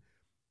in it,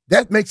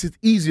 that makes it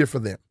easier for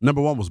them.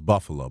 Number one was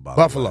Buffalo, by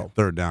the way.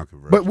 Third down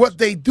conversion. But what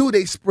they do,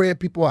 they spread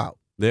people out.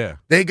 Yeah.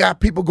 They got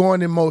people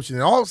going in motion.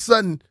 And all of a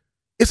sudden,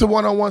 it's a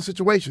one-on-one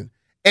situation.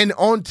 And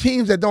on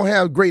teams that don't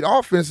have great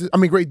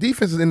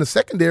defenses in the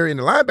secondary and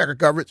the linebacker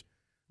coverage,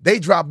 they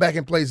drop back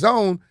and play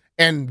zone,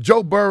 and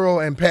Joe Burrow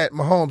and Pat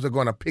Mahomes are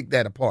going to pick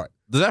that apart.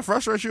 Does that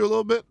frustrate you a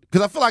little bit?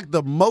 Because I feel like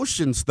the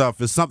motion stuff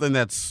is something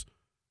that's,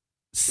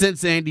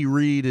 since Andy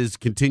Reid has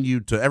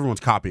continued to, everyone's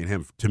copying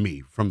him, to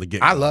me, from the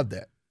get-go. I love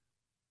that.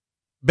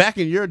 Back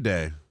in your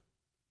day,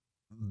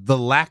 the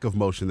lack of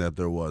motion that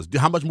there was,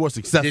 how much more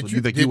successful do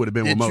you think you would have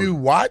been with motion? Did you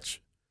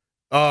watch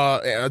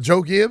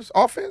Joe Gibbs'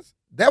 offense?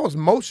 That was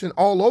motion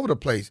all over the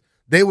place.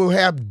 They would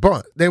have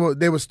bunt. They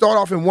would start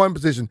off in one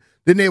position,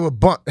 then they would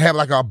bunt, have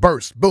like a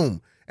burst,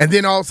 boom. And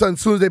then all of a sudden,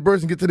 as soon as they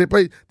burst and get to their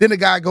place, then the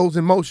guy goes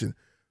in motion.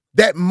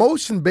 That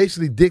motion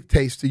basically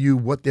dictates to you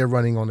what they're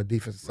running on the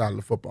defensive side of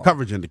the football.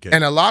 Coverage indicator.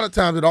 And a lot of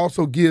times it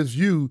also gives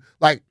you,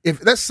 like,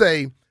 if let's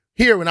say,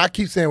 here, when I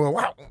keep saying, well,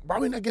 why are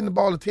we not getting the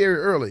ball to Terry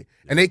early?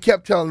 And they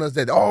kept telling us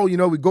that,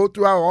 we go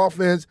through our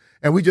offense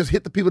and we just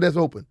hit the people that's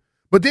open.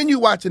 But then you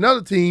watch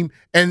another team,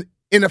 and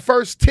in the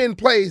first 10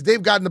 plays,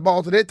 they've gotten the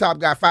ball to their top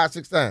guy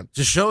 5-6 times.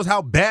 Just shows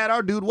how bad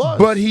our dude was.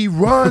 But he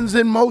runs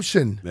in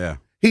motion. Yeah.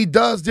 He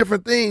does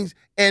different things.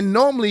 And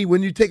normally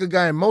when you take a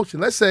guy in motion,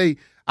 let's say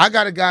I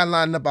got a guy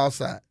lining up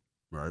outside.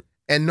 Right.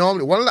 And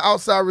normally one of the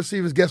outside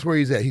receivers, guess where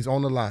he's at? He's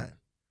on the line.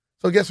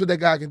 So guess what that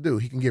guy can do?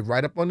 He can get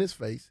right up on his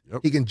face.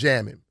 Yep. He can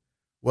jam him.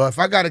 Well, if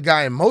I got a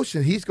guy in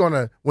motion, he's going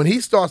to, when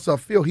he starts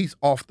upfield, he's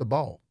off the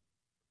ball.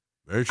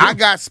 Very true. I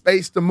got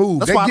space to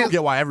move. That's why I don't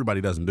get why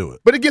everybody doesn't do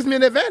it. But it gives me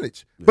an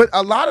advantage. Yeah. But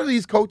a lot of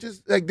these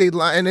coaches, like they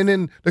line, and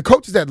then the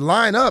coaches that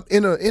line up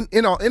in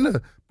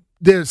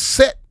their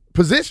set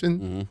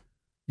position,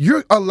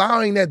 you're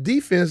allowing that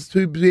defense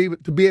to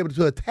be able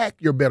to attack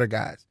your better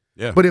guys.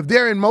 Yeah. But if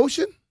they're in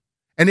motion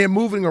and they're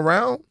moving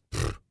around,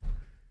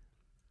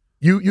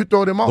 you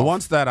throw them off. The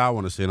one stat I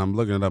want to see, and I'm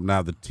looking it up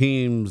now, the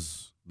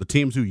teams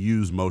who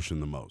use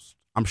motion the most.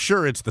 I'm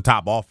sure it's the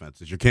top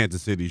offenses, your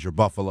Kansas Cities, your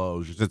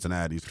Buffaloes, your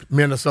Cincinnati's.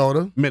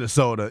 Minnesota.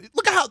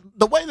 Look at how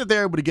the way that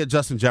they're able to get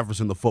Justin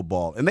Jefferson the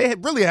football, and they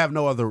really have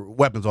no other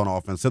weapons on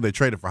offense, so they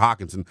traded for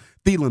Hockenson.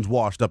 Thielen's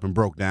washed up and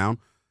broke down.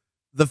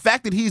 The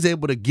fact that he's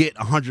able to get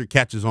 100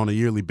 catches on a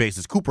yearly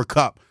basis, Cooper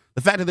Kupp,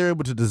 the fact that they're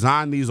able to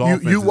design these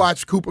offenses. You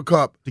watch Cooper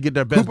Kupp. To get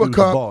their best dude with the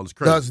ball is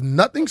crazy. Does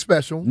nothing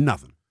special.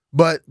 Nothing.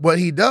 But what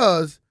he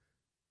does,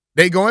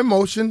 they go in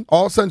motion.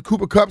 All of a sudden,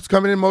 Cooper Kupp's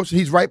coming in motion.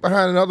 He's right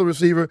behind another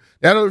receiver.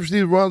 That other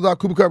receiver runs out.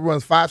 Cooper Kupp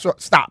runs 5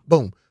 short. Stop.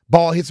 Boom.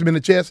 Ball hits him in the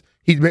chest.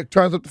 He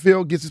turns up the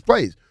field, gets his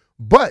plays.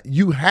 But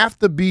you have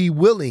to be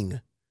willing.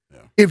 Yeah.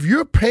 If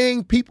you're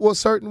paying people a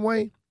certain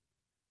way,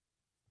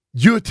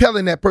 you're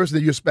telling that person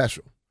that you're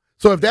special.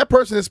 So if that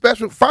person is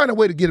special, find a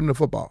way to get him the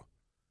football.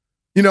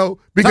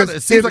 Because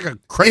it seems like a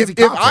crazy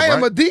concept, if I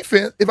am right? a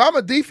defense, if I'm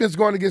a defense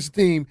going against a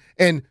team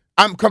and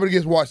I'm coming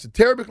against Washington,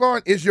 Terry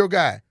McLaurin is your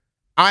guy.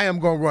 I am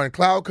going to run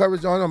cloud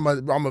coverage on him.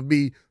 I'm going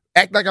to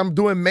act like I'm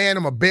doing man.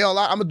 I'm going to bail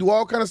out. I'm going to do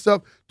all kind of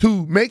stuff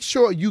to make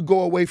sure you go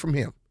away from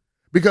him.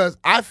 Because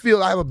I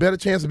feel I have a better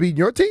chance of beating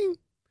your team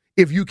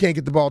if you can't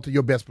get the ball to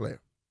your best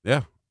player.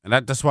 Yeah, and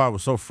that's why I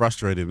was so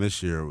frustrated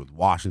this year with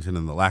Washington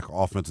and the lack of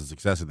offensive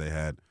success that they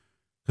had.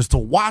 Because to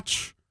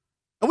watch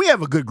And we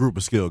have a good group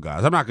of skilled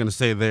guys. I'm not going to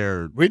say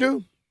we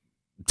do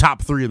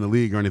top 3 in the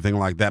league or anything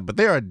like that, but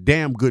they're a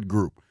damn good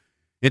group.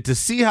 And to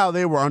see how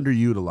they were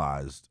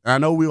underutilized, I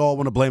know we all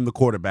want to blame the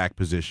quarterback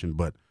position,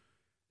 but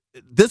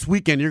this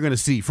weekend you're going to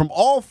see from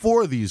all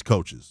 4 of these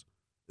coaches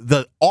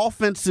the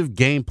offensive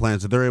game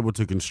plans that they're able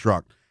to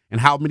construct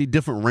and how many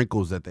different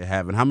wrinkles that they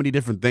have and how many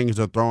different things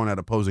they're throwing at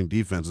opposing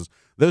defenses.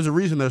 There's a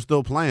reason they're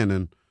still playing.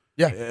 And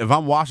if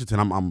I'm Washington,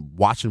 I'm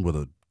watching with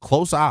a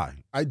close eye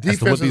as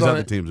to what these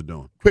other teams are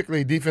doing.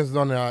 Quickly, defenses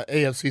on the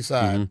AFC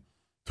side. Mm-hmm.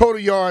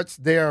 Total yards,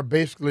 they are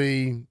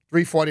basically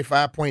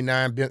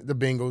 345.9, the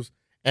Bengals,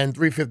 and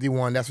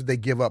 351. That's what they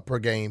give up per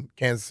game,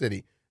 Kansas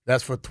City.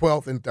 That's for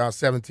 12th and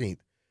 17th.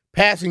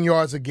 Passing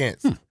yards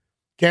against.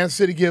 Kansas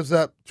City gives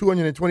up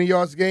 220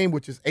 yards a game,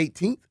 which is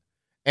 18th.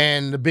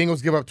 And the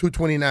Bengals give up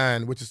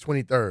 229, which is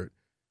 23rd.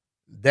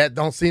 That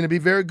don't seem to be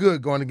very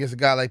good going against a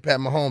guy like Pat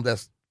Mahomes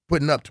that's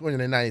putting up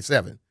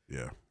 297.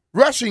 Yeah.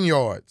 Rushing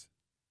yards.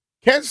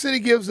 Kansas City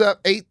gives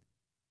up 8th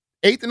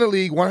in the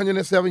league,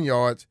 107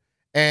 yards.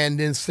 And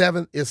then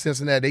 7th is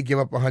Cincinnati. They give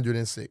up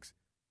 106.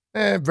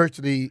 And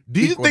virtually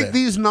Do you think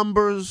these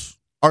numbers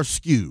are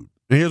skewed?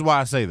 And here's why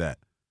I say that.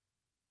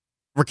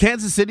 For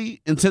Kansas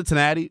City and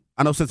Cincinnati,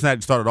 I know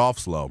Cincinnati started off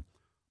slow,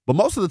 but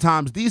most of the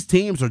times these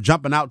teams are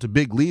jumping out to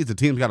big leads. The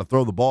team's got to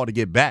throw the ball to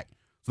get back.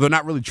 So they're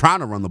not really trying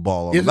to run the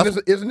ball.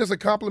 Isn't this a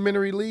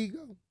complimentary league?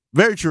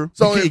 Very true.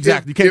 So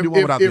exactly. You can't do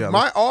one without the other. If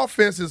my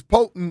offense is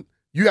potent,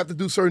 you have to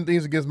do certain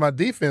things against my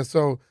defense.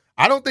 So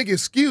I don't think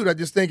it's skewed. I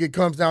just think it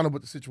comes down to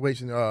what the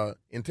situation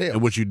entails.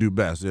 And what you do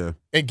best, yeah.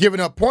 And giving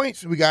up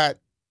points, we got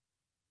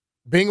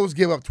Bengals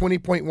give up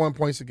 20.1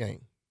 points a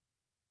game.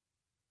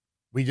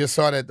 We just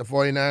saw that the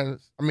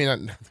 49ers,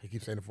 I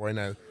keep saying the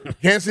 49ers.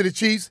 Kansas City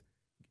Chiefs,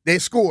 they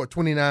scored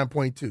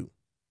 29.2.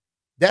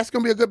 That's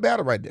going to be a good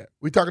battle right there.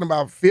 We're talking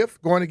about 5th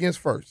going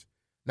against 1st.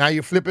 Now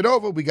you flip it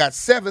over. We got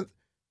 7th.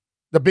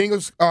 The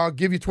Bengals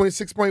give you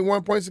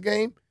 26.1 points a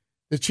game.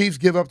 The Chiefs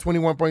give up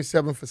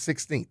 21.7 for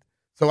 16th.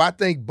 So I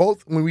think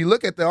both, when we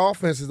look at the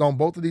offenses on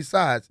both of these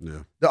sides,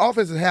 the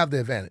offenses have the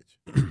advantage.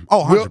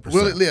 100%.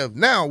 Will it live?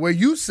 Now, where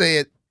you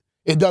said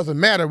it doesn't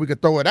matter, we could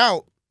throw it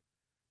out,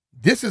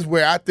 this is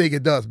where I think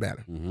it does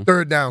matter. Mm-hmm.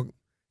 Third down,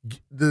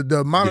 the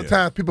amount of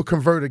times people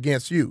convert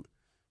against you.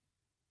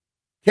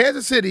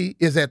 Kansas City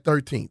is at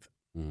 13th,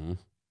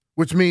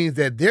 which means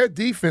that their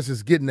defense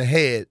is getting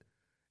ahead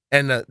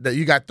and that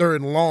you got 3rd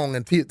and long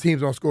and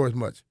teams don't score as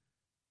much.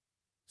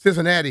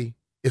 Cincinnati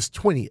is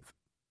 20th.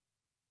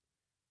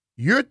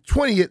 You're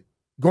 20th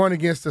going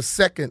against the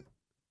 2nd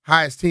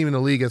highest team in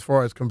the league as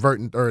far as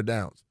converting 3rd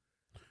downs.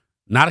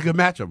 Not a good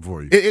matchup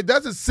for you. It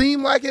doesn't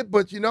seem like it,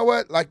 but you know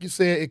what? Like you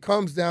said, it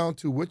comes down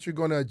to what you're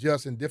going to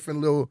adjust in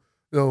different little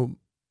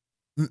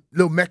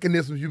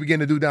mechanisms you begin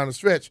to do down the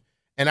stretch.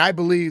 And I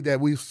believe that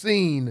we've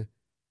seen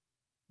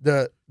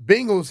the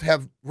Bengals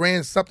have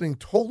ran something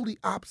totally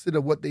opposite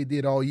of what they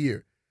did all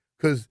year.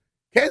 Because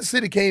Kansas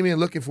City came in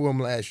looking for them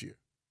last year,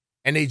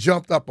 and they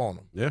jumped up on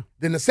them. Yeah.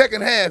 Then the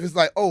second half, it's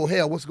like, oh,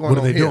 hell, what's going on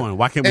here? What are they doing?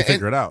 Why can't we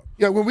figure it out?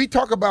 Yeah, when we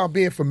talk about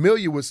being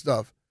familiar with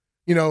stuff,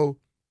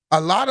 a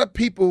lot of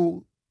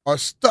people are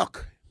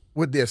stuck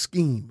with their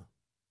scheme.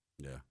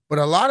 Yeah. But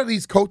a lot of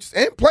these coaches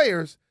and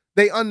players,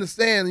 they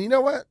understand, you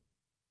know what?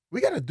 We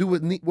got to do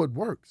what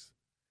works.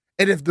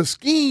 And if the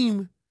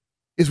scheme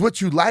is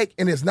what you like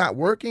and it's not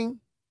working,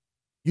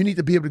 you need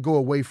to be able to go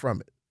away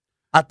from it.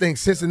 I think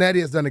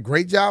Cincinnati has done a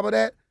great job of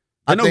that.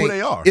 I know who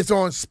they are. It's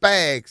on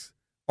Spags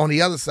on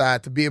the other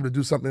side to be able to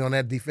do something on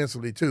that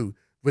defensively too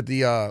with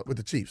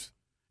the Chiefs.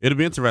 It'll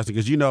be interesting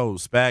because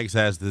Spags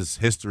has this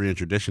history and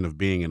tradition of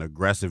being an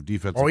aggressive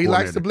defensive he coordinator.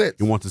 likes to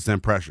blitz. He wants to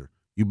send pressure.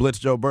 You blitz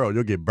Joe Burrow,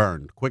 you'll get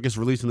burned. Quickest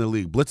release in the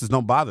league. Blitzes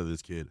don't bother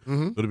this kid.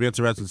 Mm-hmm. So it'll be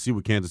interesting to see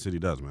what Kansas City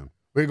does, man.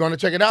 We're going to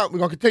check it out. We're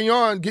going to continue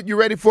on, get you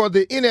ready for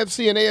the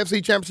NFC and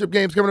AFC championship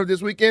games coming up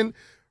this weekend.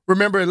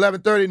 Remember,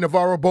 11:30,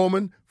 Navarro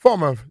Bowman,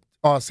 former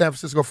San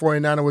Francisco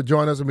 49er, will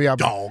join us. And we are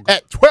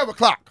at 12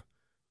 o'clock.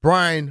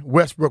 Brian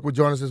Westbrook will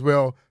join us as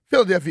well.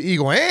 Philadelphia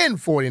Eagle and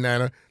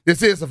 49er.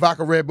 This is the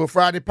Vodka Red Bull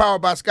Friday,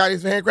 powered by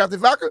Scotty's Handcrafted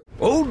Vodka.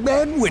 Old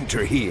Man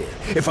Winter here.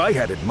 If I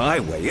had it my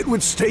way, it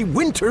would stay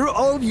winter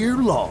all year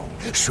long.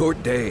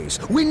 Short days,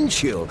 wind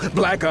chill,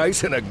 black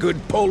ice, and a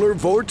good polar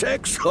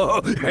vortex.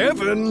 Oh,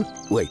 heaven.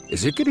 Wait,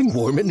 is it getting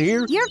warm in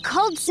here? Your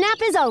cold snap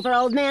is over,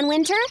 Old Man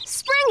Winter.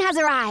 Spring has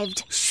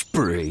arrived.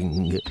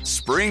 Spring.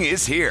 Spring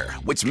is here,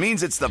 which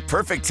means it's the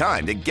perfect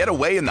time to get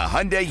away in the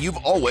Hyundai you've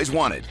always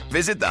wanted.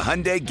 Visit the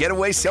Hyundai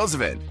Getaway Sales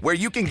Event, where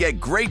you can get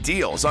great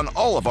deals on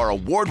all of our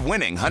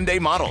award-winning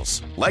Hyundai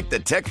models, like the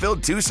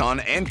tech-filled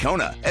Tucson and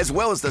Kona, as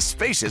well as the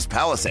spacious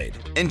Palisade.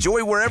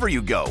 Enjoy wherever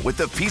you go with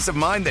the peace of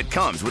mind that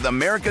comes with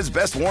America's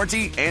best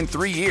warranty and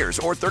 3 years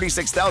or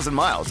 36,000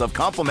 miles of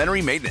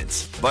complimentary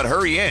maintenance. But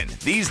hurry in,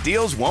 these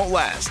deals won't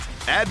last.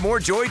 Add more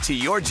joy to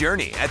your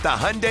journey at the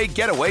Hyundai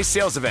Getaway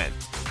Sales Event.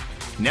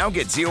 Now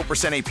get 0%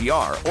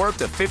 APR or up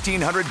to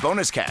 $1,500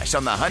 bonus cash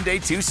on the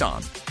Hyundai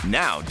Tucson.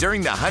 Now,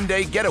 during the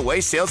Hyundai Getaway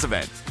Sales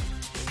Event.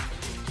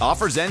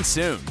 Offers end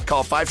soon.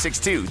 Call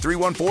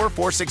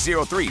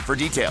 562-314-4603 for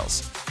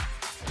details.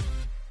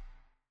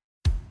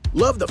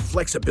 Love the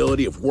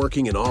flexibility of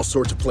working in all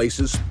sorts of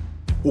places?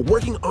 Well,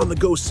 working on the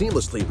go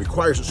seamlessly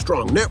requires a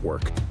strong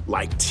network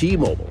like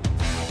T-Mobile.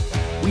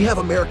 We have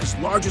America's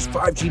largest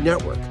 5G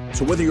network,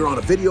 so whether you're on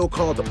a video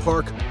call at the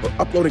park or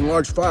uploading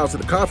large files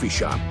at the coffee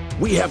shop,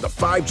 we have the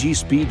 5G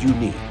speed you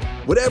need.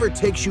 Whatever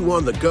takes you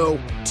on the go,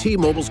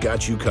 T-Mobile's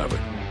got you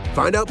covered.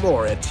 Find out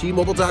more at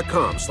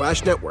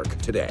T-Mobile.com/network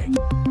today.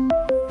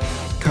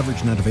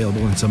 Coverage not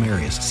available in some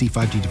areas. See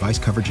 5G device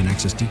coverage and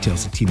access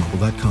details at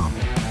T-Mobile.com.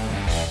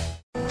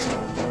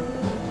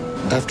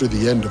 After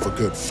the end of a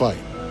good fight,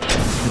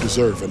 you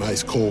deserve an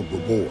ice-cold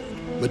reward.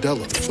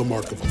 Modelo, the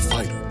mark of a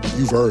fighter.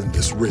 You've earned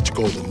this rich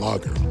golden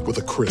lager with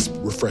a crisp,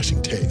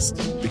 refreshing taste.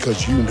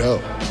 Because you know,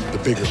 the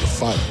bigger the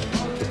fight,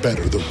 the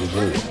better the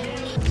reward.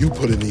 You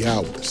put in the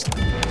hours,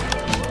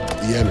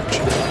 the energy,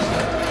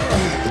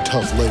 the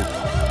tough labor.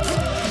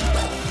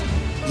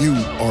 You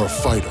are a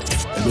fighter,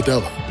 and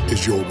Modelo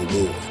is your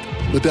reward.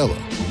 Modelo,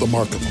 the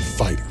mark of a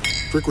fighter.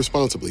 Drink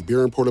responsibly.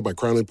 Beer imported by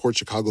Crown Imports,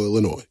 Chicago,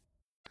 Illinois.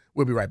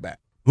 We'll be right back.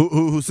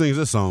 Who sings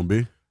this song,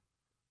 B?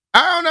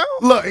 I don't know.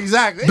 Look,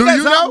 exactly. Do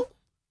you know?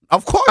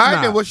 Of course All right,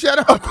 not. then, well, shut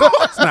up. Of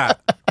course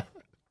not.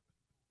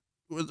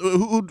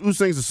 Who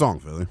sings the song,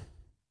 Philly?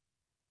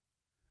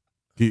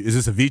 Is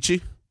this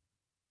Avicii?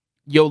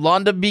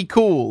 Yolanda Be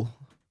Cool.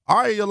 All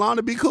right,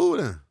 Yolanda, be cool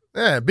then.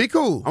 Yeah, be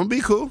cool. I'm gonna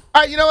be cool.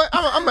 All right, you know what?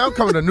 I'm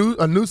coming to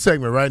a new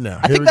segment right now.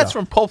 I think that's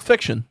from Pulp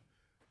Fiction.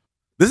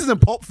 This is in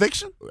Pulp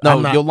Fiction? No,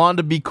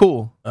 Yolanda Be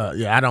Cool.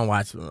 Yeah, I don't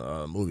watch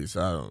movies,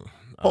 so I don't.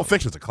 Pulp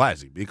Fiction's a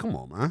classic, B. Come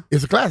on, man.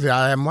 It's a classic.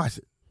 I haven't watched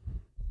it.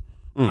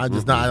 I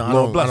just not. I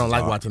don't like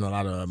heart. watching a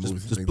lot of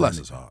movies. Just bless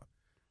his heart.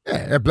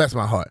 Yeah, that bless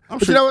my heart. I'm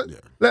but sure, you know what?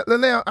 yeah.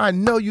 Linnell, I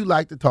know you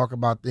like to talk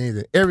about things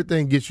and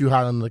everything gets you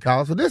hot under the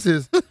collar. So this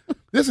is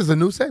a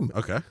new segment.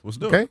 Okay, let's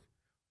do it. Okay,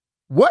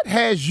 what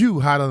has you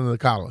hot under the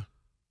collar?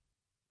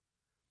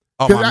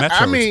 Oh, my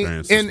Metro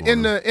experience this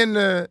in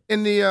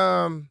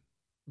the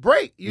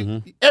break,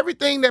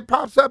 everything that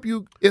pops up,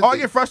 you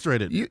get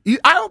frustrated.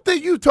 I don't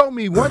think you told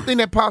me one thing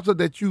that pops up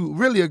that you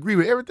really agree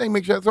with. Everything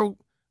makes you so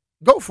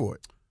go for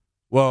it.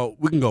 Well,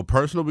 we can go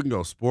personal. We can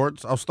go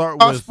sports. I'll start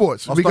with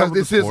sports because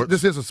this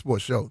is a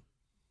sports show.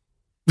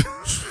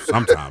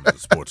 Sometimes it's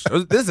a sports show.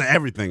 This is an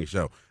everything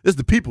show. This is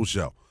the people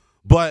show.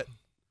 But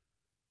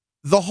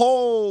the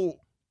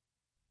whole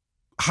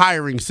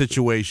hiring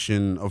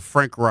situation of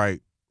Frank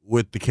Reich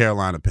with the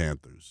Carolina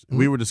Panthers,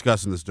 we were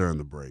discussing this during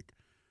the break.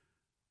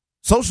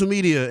 Social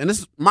media, and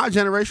this is my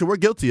generation, we're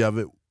guilty of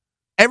it.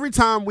 Every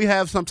time we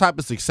have some type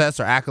of success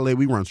or accolade,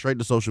 we run straight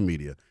to social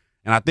media.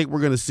 And I think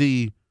we're going to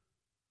see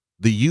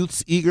the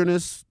youth's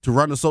eagerness to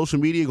run to social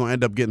media going to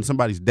end up getting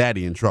somebody's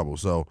daddy in trouble.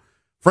 So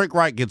Frank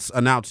Reich gets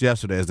announced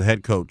yesterday as the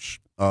head coach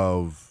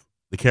of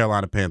the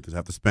Carolina Panthers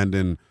after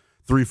spending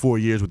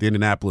 3-4 years with the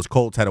Indianapolis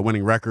Colts, had a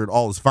winning record,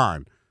 all is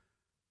fine.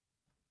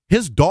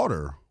 His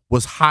daughter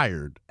was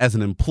hired as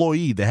an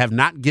employee. They have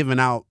not given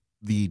out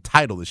the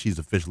title that she's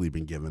officially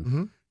been given.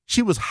 Mm-hmm.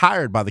 She was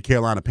hired by the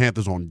Carolina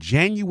Panthers on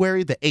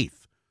January the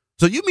 8th.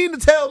 So you mean to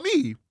tell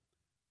me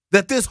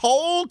that this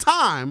whole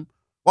time,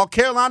 while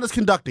Carolina's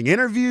conducting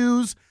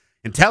interviews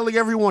and telling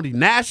everyone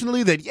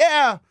nationally that,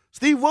 yeah,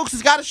 Steve Wilkes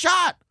has got a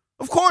shot.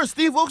 Of course,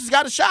 Steve Wilkes has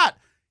got a shot.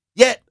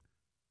 Yet,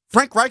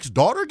 Frank Reich's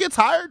daughter gets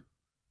hired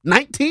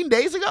 19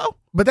 days ago?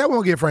 But that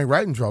won't get Frank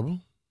Reich in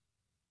trouble.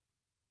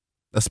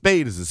 A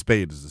spade is a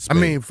spade is a spade. I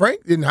mean,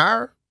 Frank didn't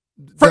hire.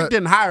 Frank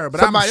didn't hire her,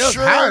 but I'm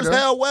sure as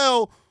hell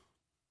well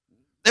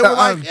they were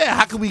like, yeah,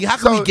 how can we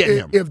get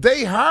him? If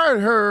they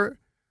hired her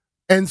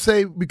and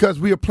say, because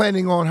we are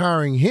planning on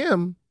hiring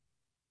him,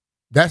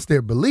 that's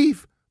their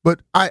belief.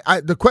 But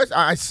the question,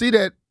 I see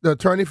that the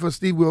attorney for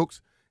Steve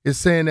Wilkes is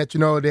saying that,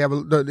 they have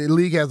the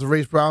league has a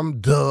race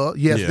problem. Duh.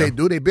 Yes, they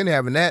do. They've been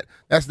having that.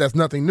 That's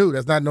nothing new.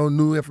 That's not no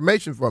new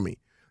information for me.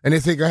 And they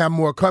say they'll have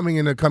more coming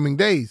in the coming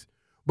days.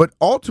 But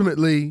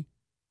ultimately,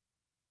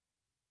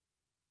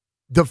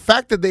 the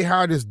fact that they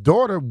hired his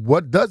daughter,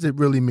 what does it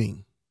really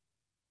mean?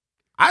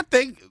 I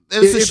think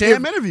it's a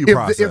sham interview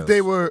process. If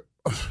they were,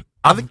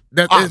 I think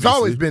that it's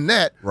always been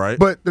that. Right.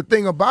 But the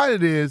thing about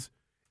it is,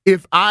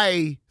 if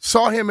I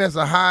saw him as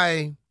a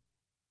high,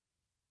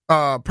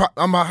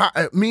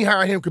 me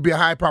hiring him could be a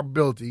high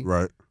probability.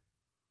 Right.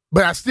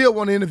 But I still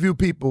want to interview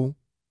people,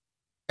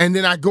 and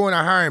then I go and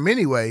I hire him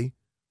anyway.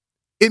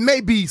 It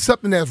may be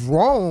something that's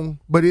wrong,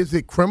 but is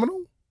it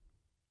criminal?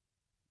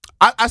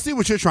 I see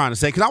what you're trying to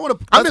say because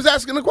I'm just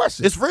asking the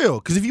question. It's real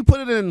because if you put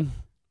it in,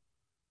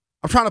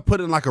 I'm trying to put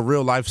it in like a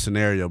real life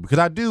scenario because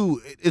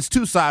it's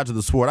two sides of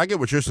the sport. I get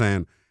what you're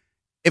saying.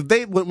 If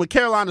when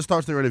Carolina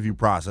starts their interview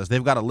process,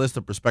 they've got a list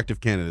of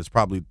prospective candidates,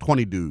 probably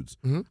 20 dudes.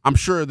 Mm-hmm. I'm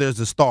sure there's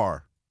a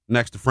star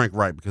next to Frank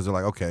Reich because they're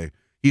like, okay,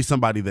 he's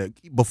somebody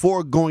that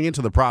before going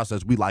into the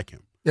process, we like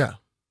him. Yeah.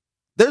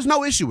 There's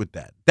no issue with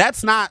that.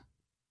 That's not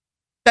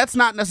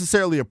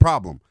necessarily a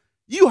problem.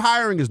 You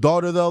hiring his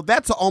daughter, though, I look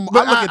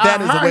at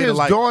that as a way to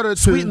like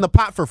sweeten the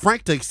pot for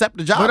Frank to accept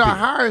the job. But I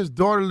hire his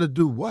daughter to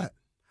do what?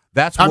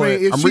 That's what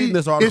I'm reading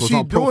this article. Is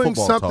she doing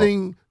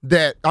something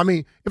that,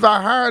 if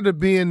I hire her to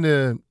be in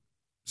the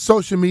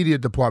social media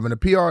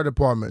department, the PR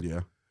department,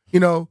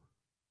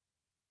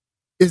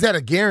 is that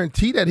a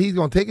guarantee that he's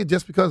going to take it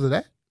just because of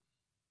that?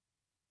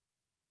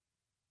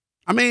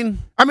 I mean,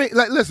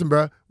 like, listen,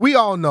 bro. We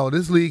all know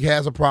this league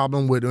has a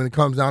problem with when it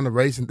comes down to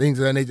race and things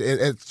of that nature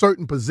at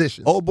certain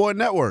positions. Old boy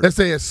network. Let's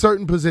say at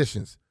certain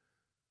positions.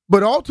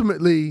 But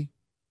ultimately,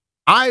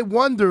 I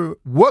wonder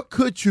what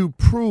could you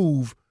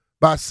prove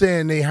by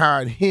saying they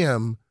hired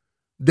him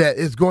that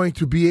is going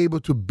to be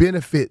able to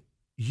benefit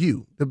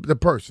you, the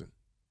person.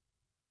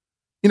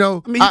 You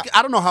know, I mean,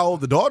 I don't know how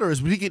old the daughter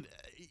is, but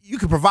you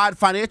could provide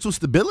financial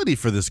stability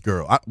for this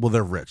girl. Well,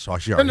 they're rich, so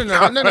she already. No.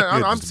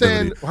 I'm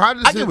saying,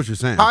 I get what you're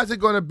saying. How is it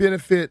going to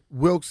benefit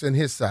Wilkes and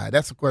his side?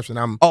 That's the question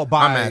I'm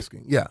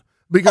asking. Yeah,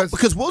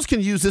 because Wilkes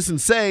can use this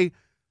and say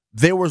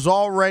there was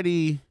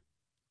already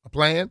a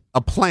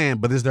plan,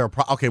 but is there a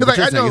problem? Okay, what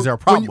you're saying is there a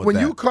problem with when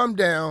that? you come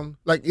down,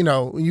 like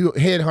when you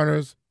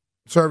headhunters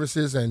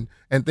services and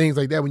things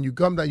like that, when you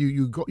come down,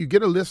 you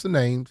get a list of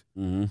names,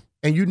 mm-hmm.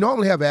 and you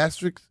normally have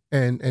asterisks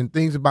and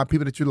things about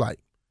people that you like.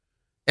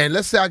 And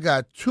let's say I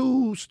got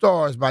 2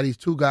 stars by these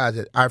 2 guys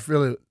that I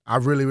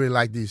really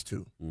like these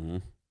 2. Mm-hmm.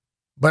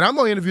 But I'm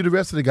going to interview the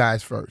rest of the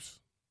guys first.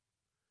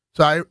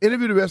 So I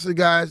interview the rest of the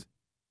guys,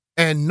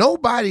 and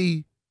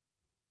nobody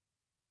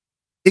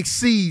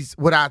exceeds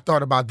what I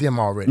thought about them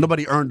already.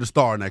 Nobody earned the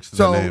star next to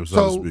their name,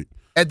 so to speak.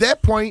 At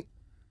that point,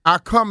 I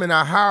come and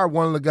I hire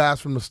one of the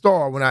guys from the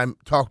Star when I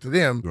talk to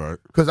them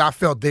because I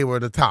felt they were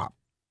the top.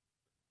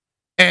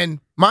 And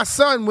my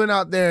son went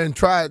out there and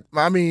tried.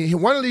 I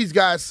mean, one of these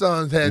guys'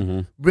 sons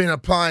had been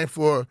applying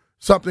for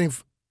something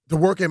to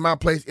work in my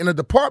place in a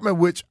department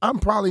which I'm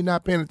probably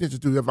not paying attention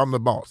to if I'm the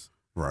boss.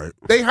 Right.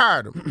 They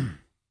hired him.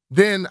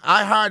 Then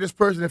I hired this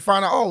person and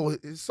found out,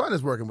 his son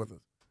is working with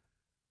us.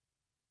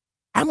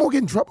 I'm going to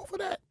get in trouble for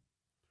that.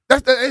 I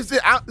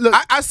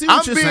see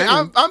what you're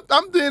saying.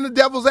 I'm being the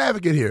devil's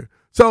advocate here.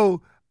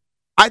 So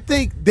I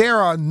think there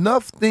are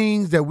enough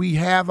things that we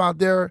have out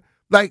there.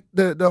 Like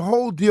the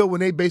whole deal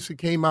when they basically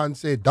came out and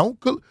said,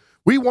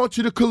 we want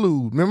you to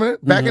collude. Remember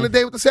that? Back in the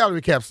day with the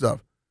salary cap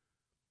stuff.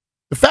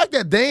 The fact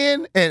that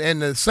Dan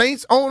and the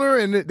Saints owner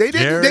and they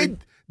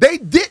didn't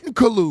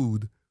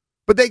collude,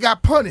 but they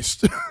got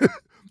punished.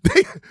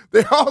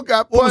 they all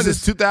got punished. What was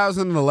this,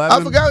 2011?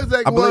 I forgot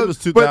exactly. I believe it was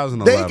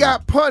 2011. They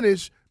got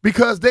punished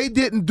because they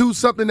didn't do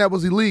something that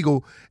was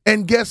illegal.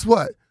 And guess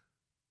what?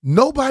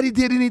 Nobody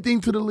did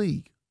anything to the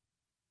league.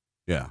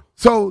 Yeah.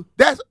 So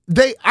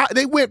they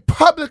went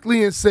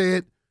publicly and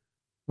said,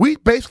 we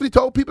basically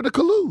told people to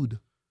collude.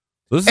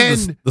 This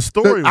is the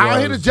story. I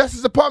hear the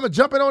Justice Department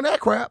jumping on that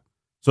crap.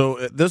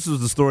 So this is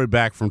the story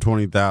back from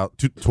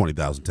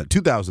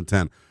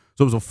 2010. So it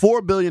was a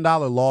 $4 billion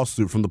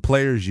lawsuit from the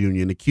Players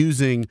Union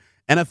accusing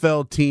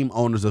NFL team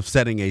owners of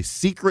setting a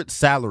secret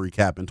salary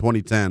cap in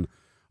 2010.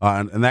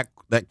 And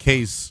that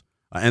case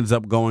ends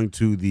up going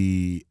to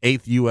the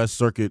 8th U.S.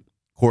 Circuit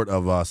Court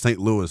of St.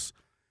 Louis.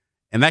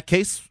 And that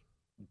case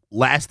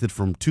lasted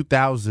from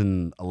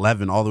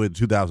 2011 all the way to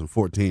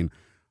 2014.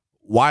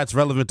 Why it's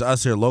relevant to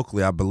us here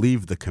locally, I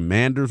believe the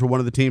Commanders were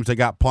one of the teams that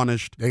got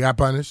punished. They got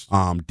punished?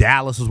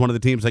 Dallas was one of the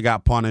teams that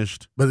got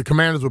punished. But the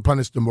Commanders were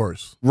punished the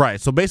worst.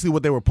 Right. So basically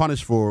what they were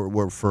punished for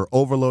were for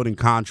overloading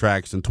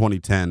contracts in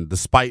 2010,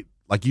 despite,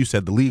 like you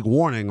said, the league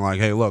warning,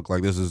 like, hey, look,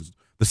 like this is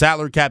the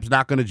salary cap's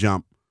not going to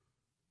jump.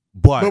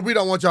 But we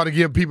don't want y'all to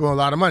give people a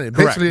lot of money.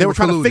 Correct. Basically, they were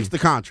trying to fix the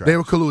contract. They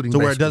were colluding. To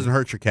where it doesn't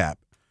hurt your cap.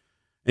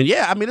 And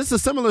yeah, I mean, it's a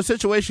similar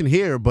situation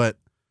here, but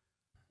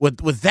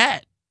with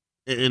that,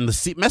 in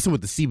messing with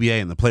the CBA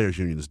and the Players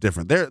Union is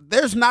different.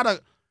 There's a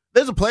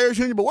Players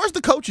Union, but where's the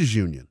Coaches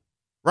Union?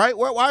 Right?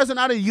 Why is there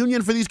not a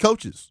union for these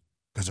coaches?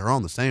 Because they're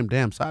on the same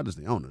damn side as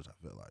the owners, I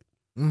feel like.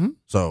 Mm-hmm.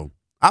 So,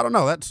 I don't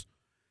know.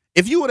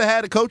 If you would have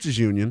had a Coaches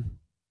Union,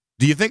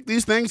 do you think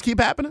these things keep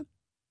happening?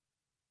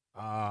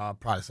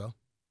 Probably so.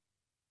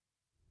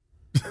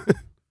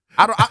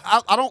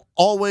 I don't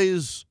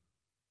always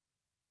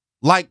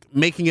like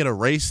making it a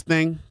race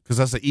thing because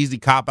that's an easy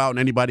cop out and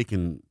anybody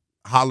can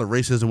holler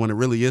racism when it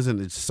really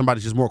isn't. It's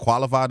somebody's just more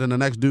qualified than the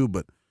next dude.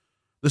 But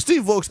the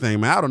Steve Wilkes thing,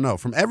 man, I don't know.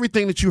 From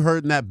everything that you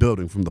heard in that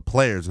building, from the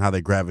players and how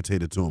they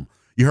gravitated to him,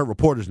 you heard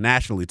reporters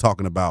nationally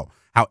talking about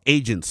how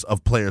agents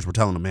of players were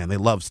telling them, man, they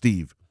love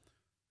Steve.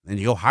 And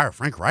you go hire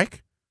Frank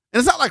Reich? And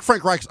it's not like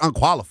Frank Reich's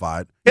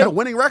unqualified. He had a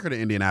winning record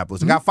in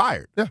Indianapolis and got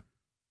fired. Yeah.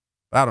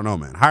 But I don't know,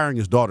 man. Hiring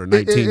his daughter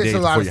 19 days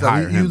before you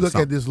hire him. You look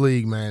at this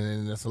league, man,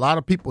 and there's a lot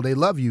of people, they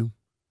love you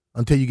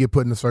until you get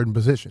put in a certain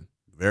position.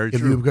 Very true.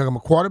 If you become a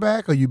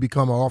quarterback or you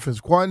become an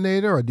offensive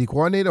coordinator or a D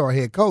coordinator or a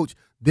head coach,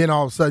 then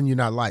all of a sudden you're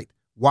not liked.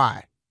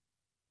 Why?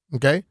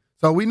 Okay?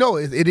 So we know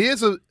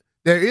there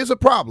is a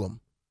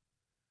problem,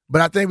 but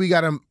I think we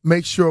got to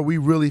make sure we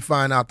really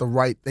find out the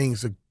right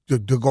things to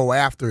go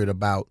after it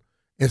about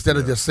instead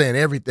of just saying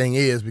everything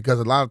is,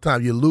 because a lot of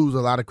times you lose a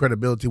lot of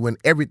credibility when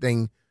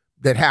everything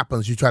that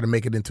happens, you try to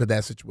make it into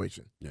that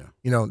situation. Yeah.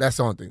 You know, that's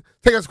the only thing.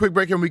 Take us a quick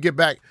break and when we get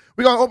back,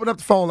 we're going to open up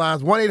the phone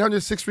lines,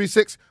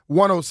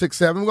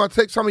 1-800-636-1067. We're going to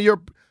take some of your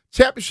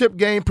championship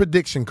game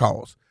prediction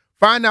calls.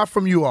 Find out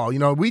from you all. You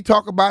know, we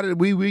talk about it.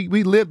 We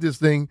live this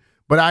thing,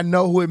 but I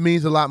know who it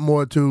means a lot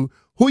more to.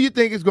 Who you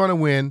think is going to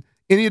win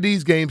any of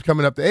these games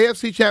coming up, the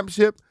AFC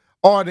Championship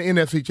or the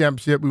NFC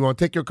Championship. We want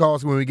to take your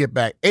calls when we get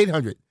back.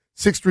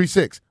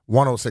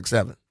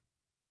 800-636-1067.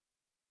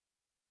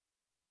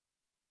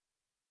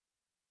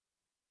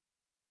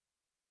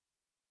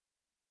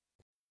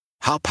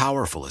 How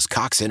powerful is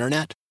Cox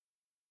Internet?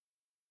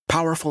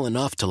 Powerful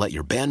enough to let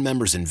your band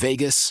members in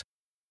Vegas,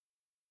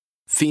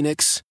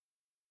 Phoenix,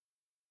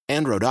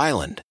 and Rhode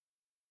Island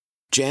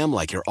jam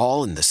like you're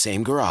all in the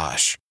same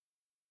garage.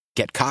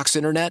 Get Cox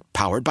Internet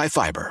powered by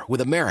fiber with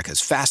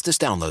America's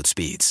fastest download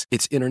speeds.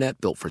 It's internet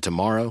built for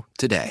tomorrow,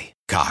 today.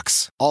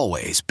 Cox,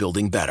 always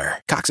building better.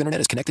 Cox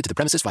Internet is connected to the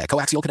premises via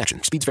coaxial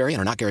connection. Speeds vary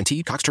and are not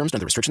guaranteed. Cox terms and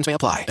other restrictions may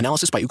apply.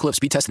 Analysis by Ookla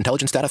Speed Test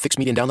Intelligence Data. Fixed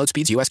median download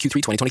speeds. US Q3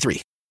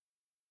 2023.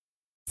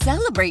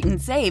 Celebrate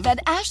and save at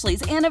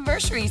Ashley's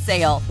Anniversary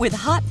Sale. With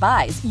Hot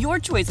Buys, your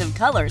choice of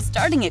colors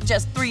starting at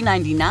just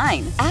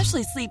 $3.99.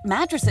 Ashley Sleep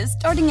mattresses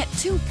starting at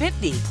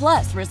 $2.50.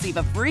 Plus, receive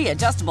a free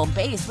adjustable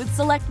base with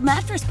select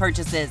mattress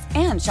purchases.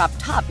 And shop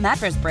top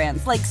mattress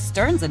brands like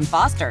Stearns &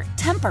 Foster,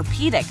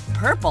 Tempur-Pedic,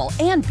 Purple,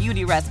 and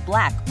Beautyrest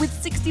Black with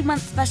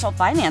 60-month special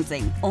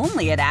financing.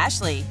 Only at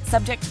Ashley.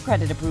 Subject to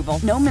credit approval.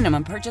 No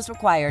minimum purchase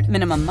required.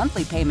 Minimum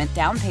monthly payment,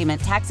 down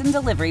payment, tax, and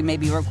delivery may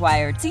be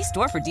required. See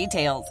store for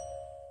details.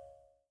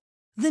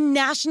 The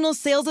national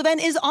sales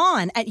event is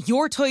on at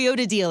your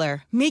Toyota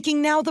dealer,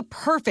 making now the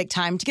perfect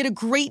time to get a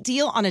great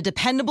deal on a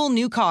dependable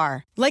new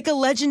car. Like a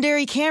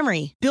legendary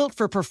Camry, built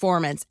for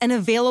performance and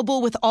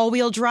available with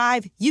all-wheel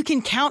drive, you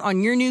can count on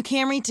your new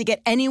Camry to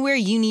get anywhere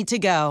you need to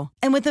go.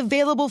 And with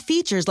available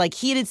features like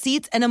heated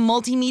seats and a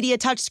multimedia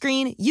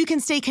touchscreen, you can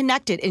stay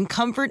connected in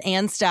comfort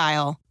and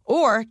style.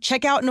 Or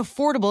check out an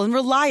affordable and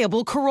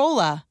reliable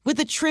Corolla with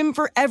a trim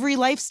for every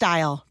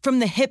lifestyle. From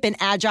the hip and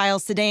agile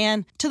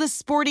sedan to the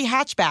sporty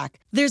hatchback,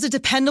 there's a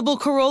dependable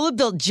Corolla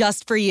built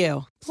just for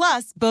you.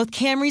 Plus, both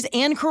Camrys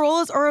and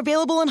Corollas are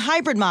available in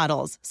hybrid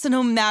models, so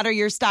no matter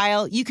your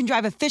style, you can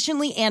drive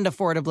efficiently and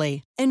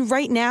affordably. And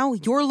right now,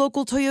 your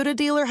local Toyota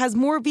dealer has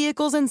more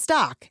vehicles in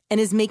stock and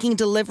is making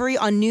delivery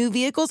on new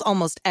vehicles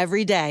almost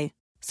every day.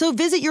 So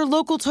visit your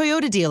local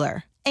Toyota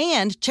dealer.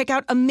 And check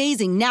out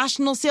amazing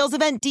national sales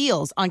event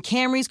deals on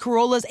Camrys,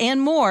 Corollas,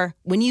 and more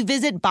when you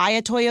visit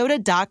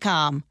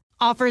buyatoyota.com.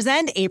 Offers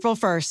end April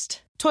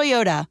 1st.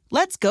 Toyota,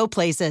 let's go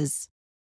places.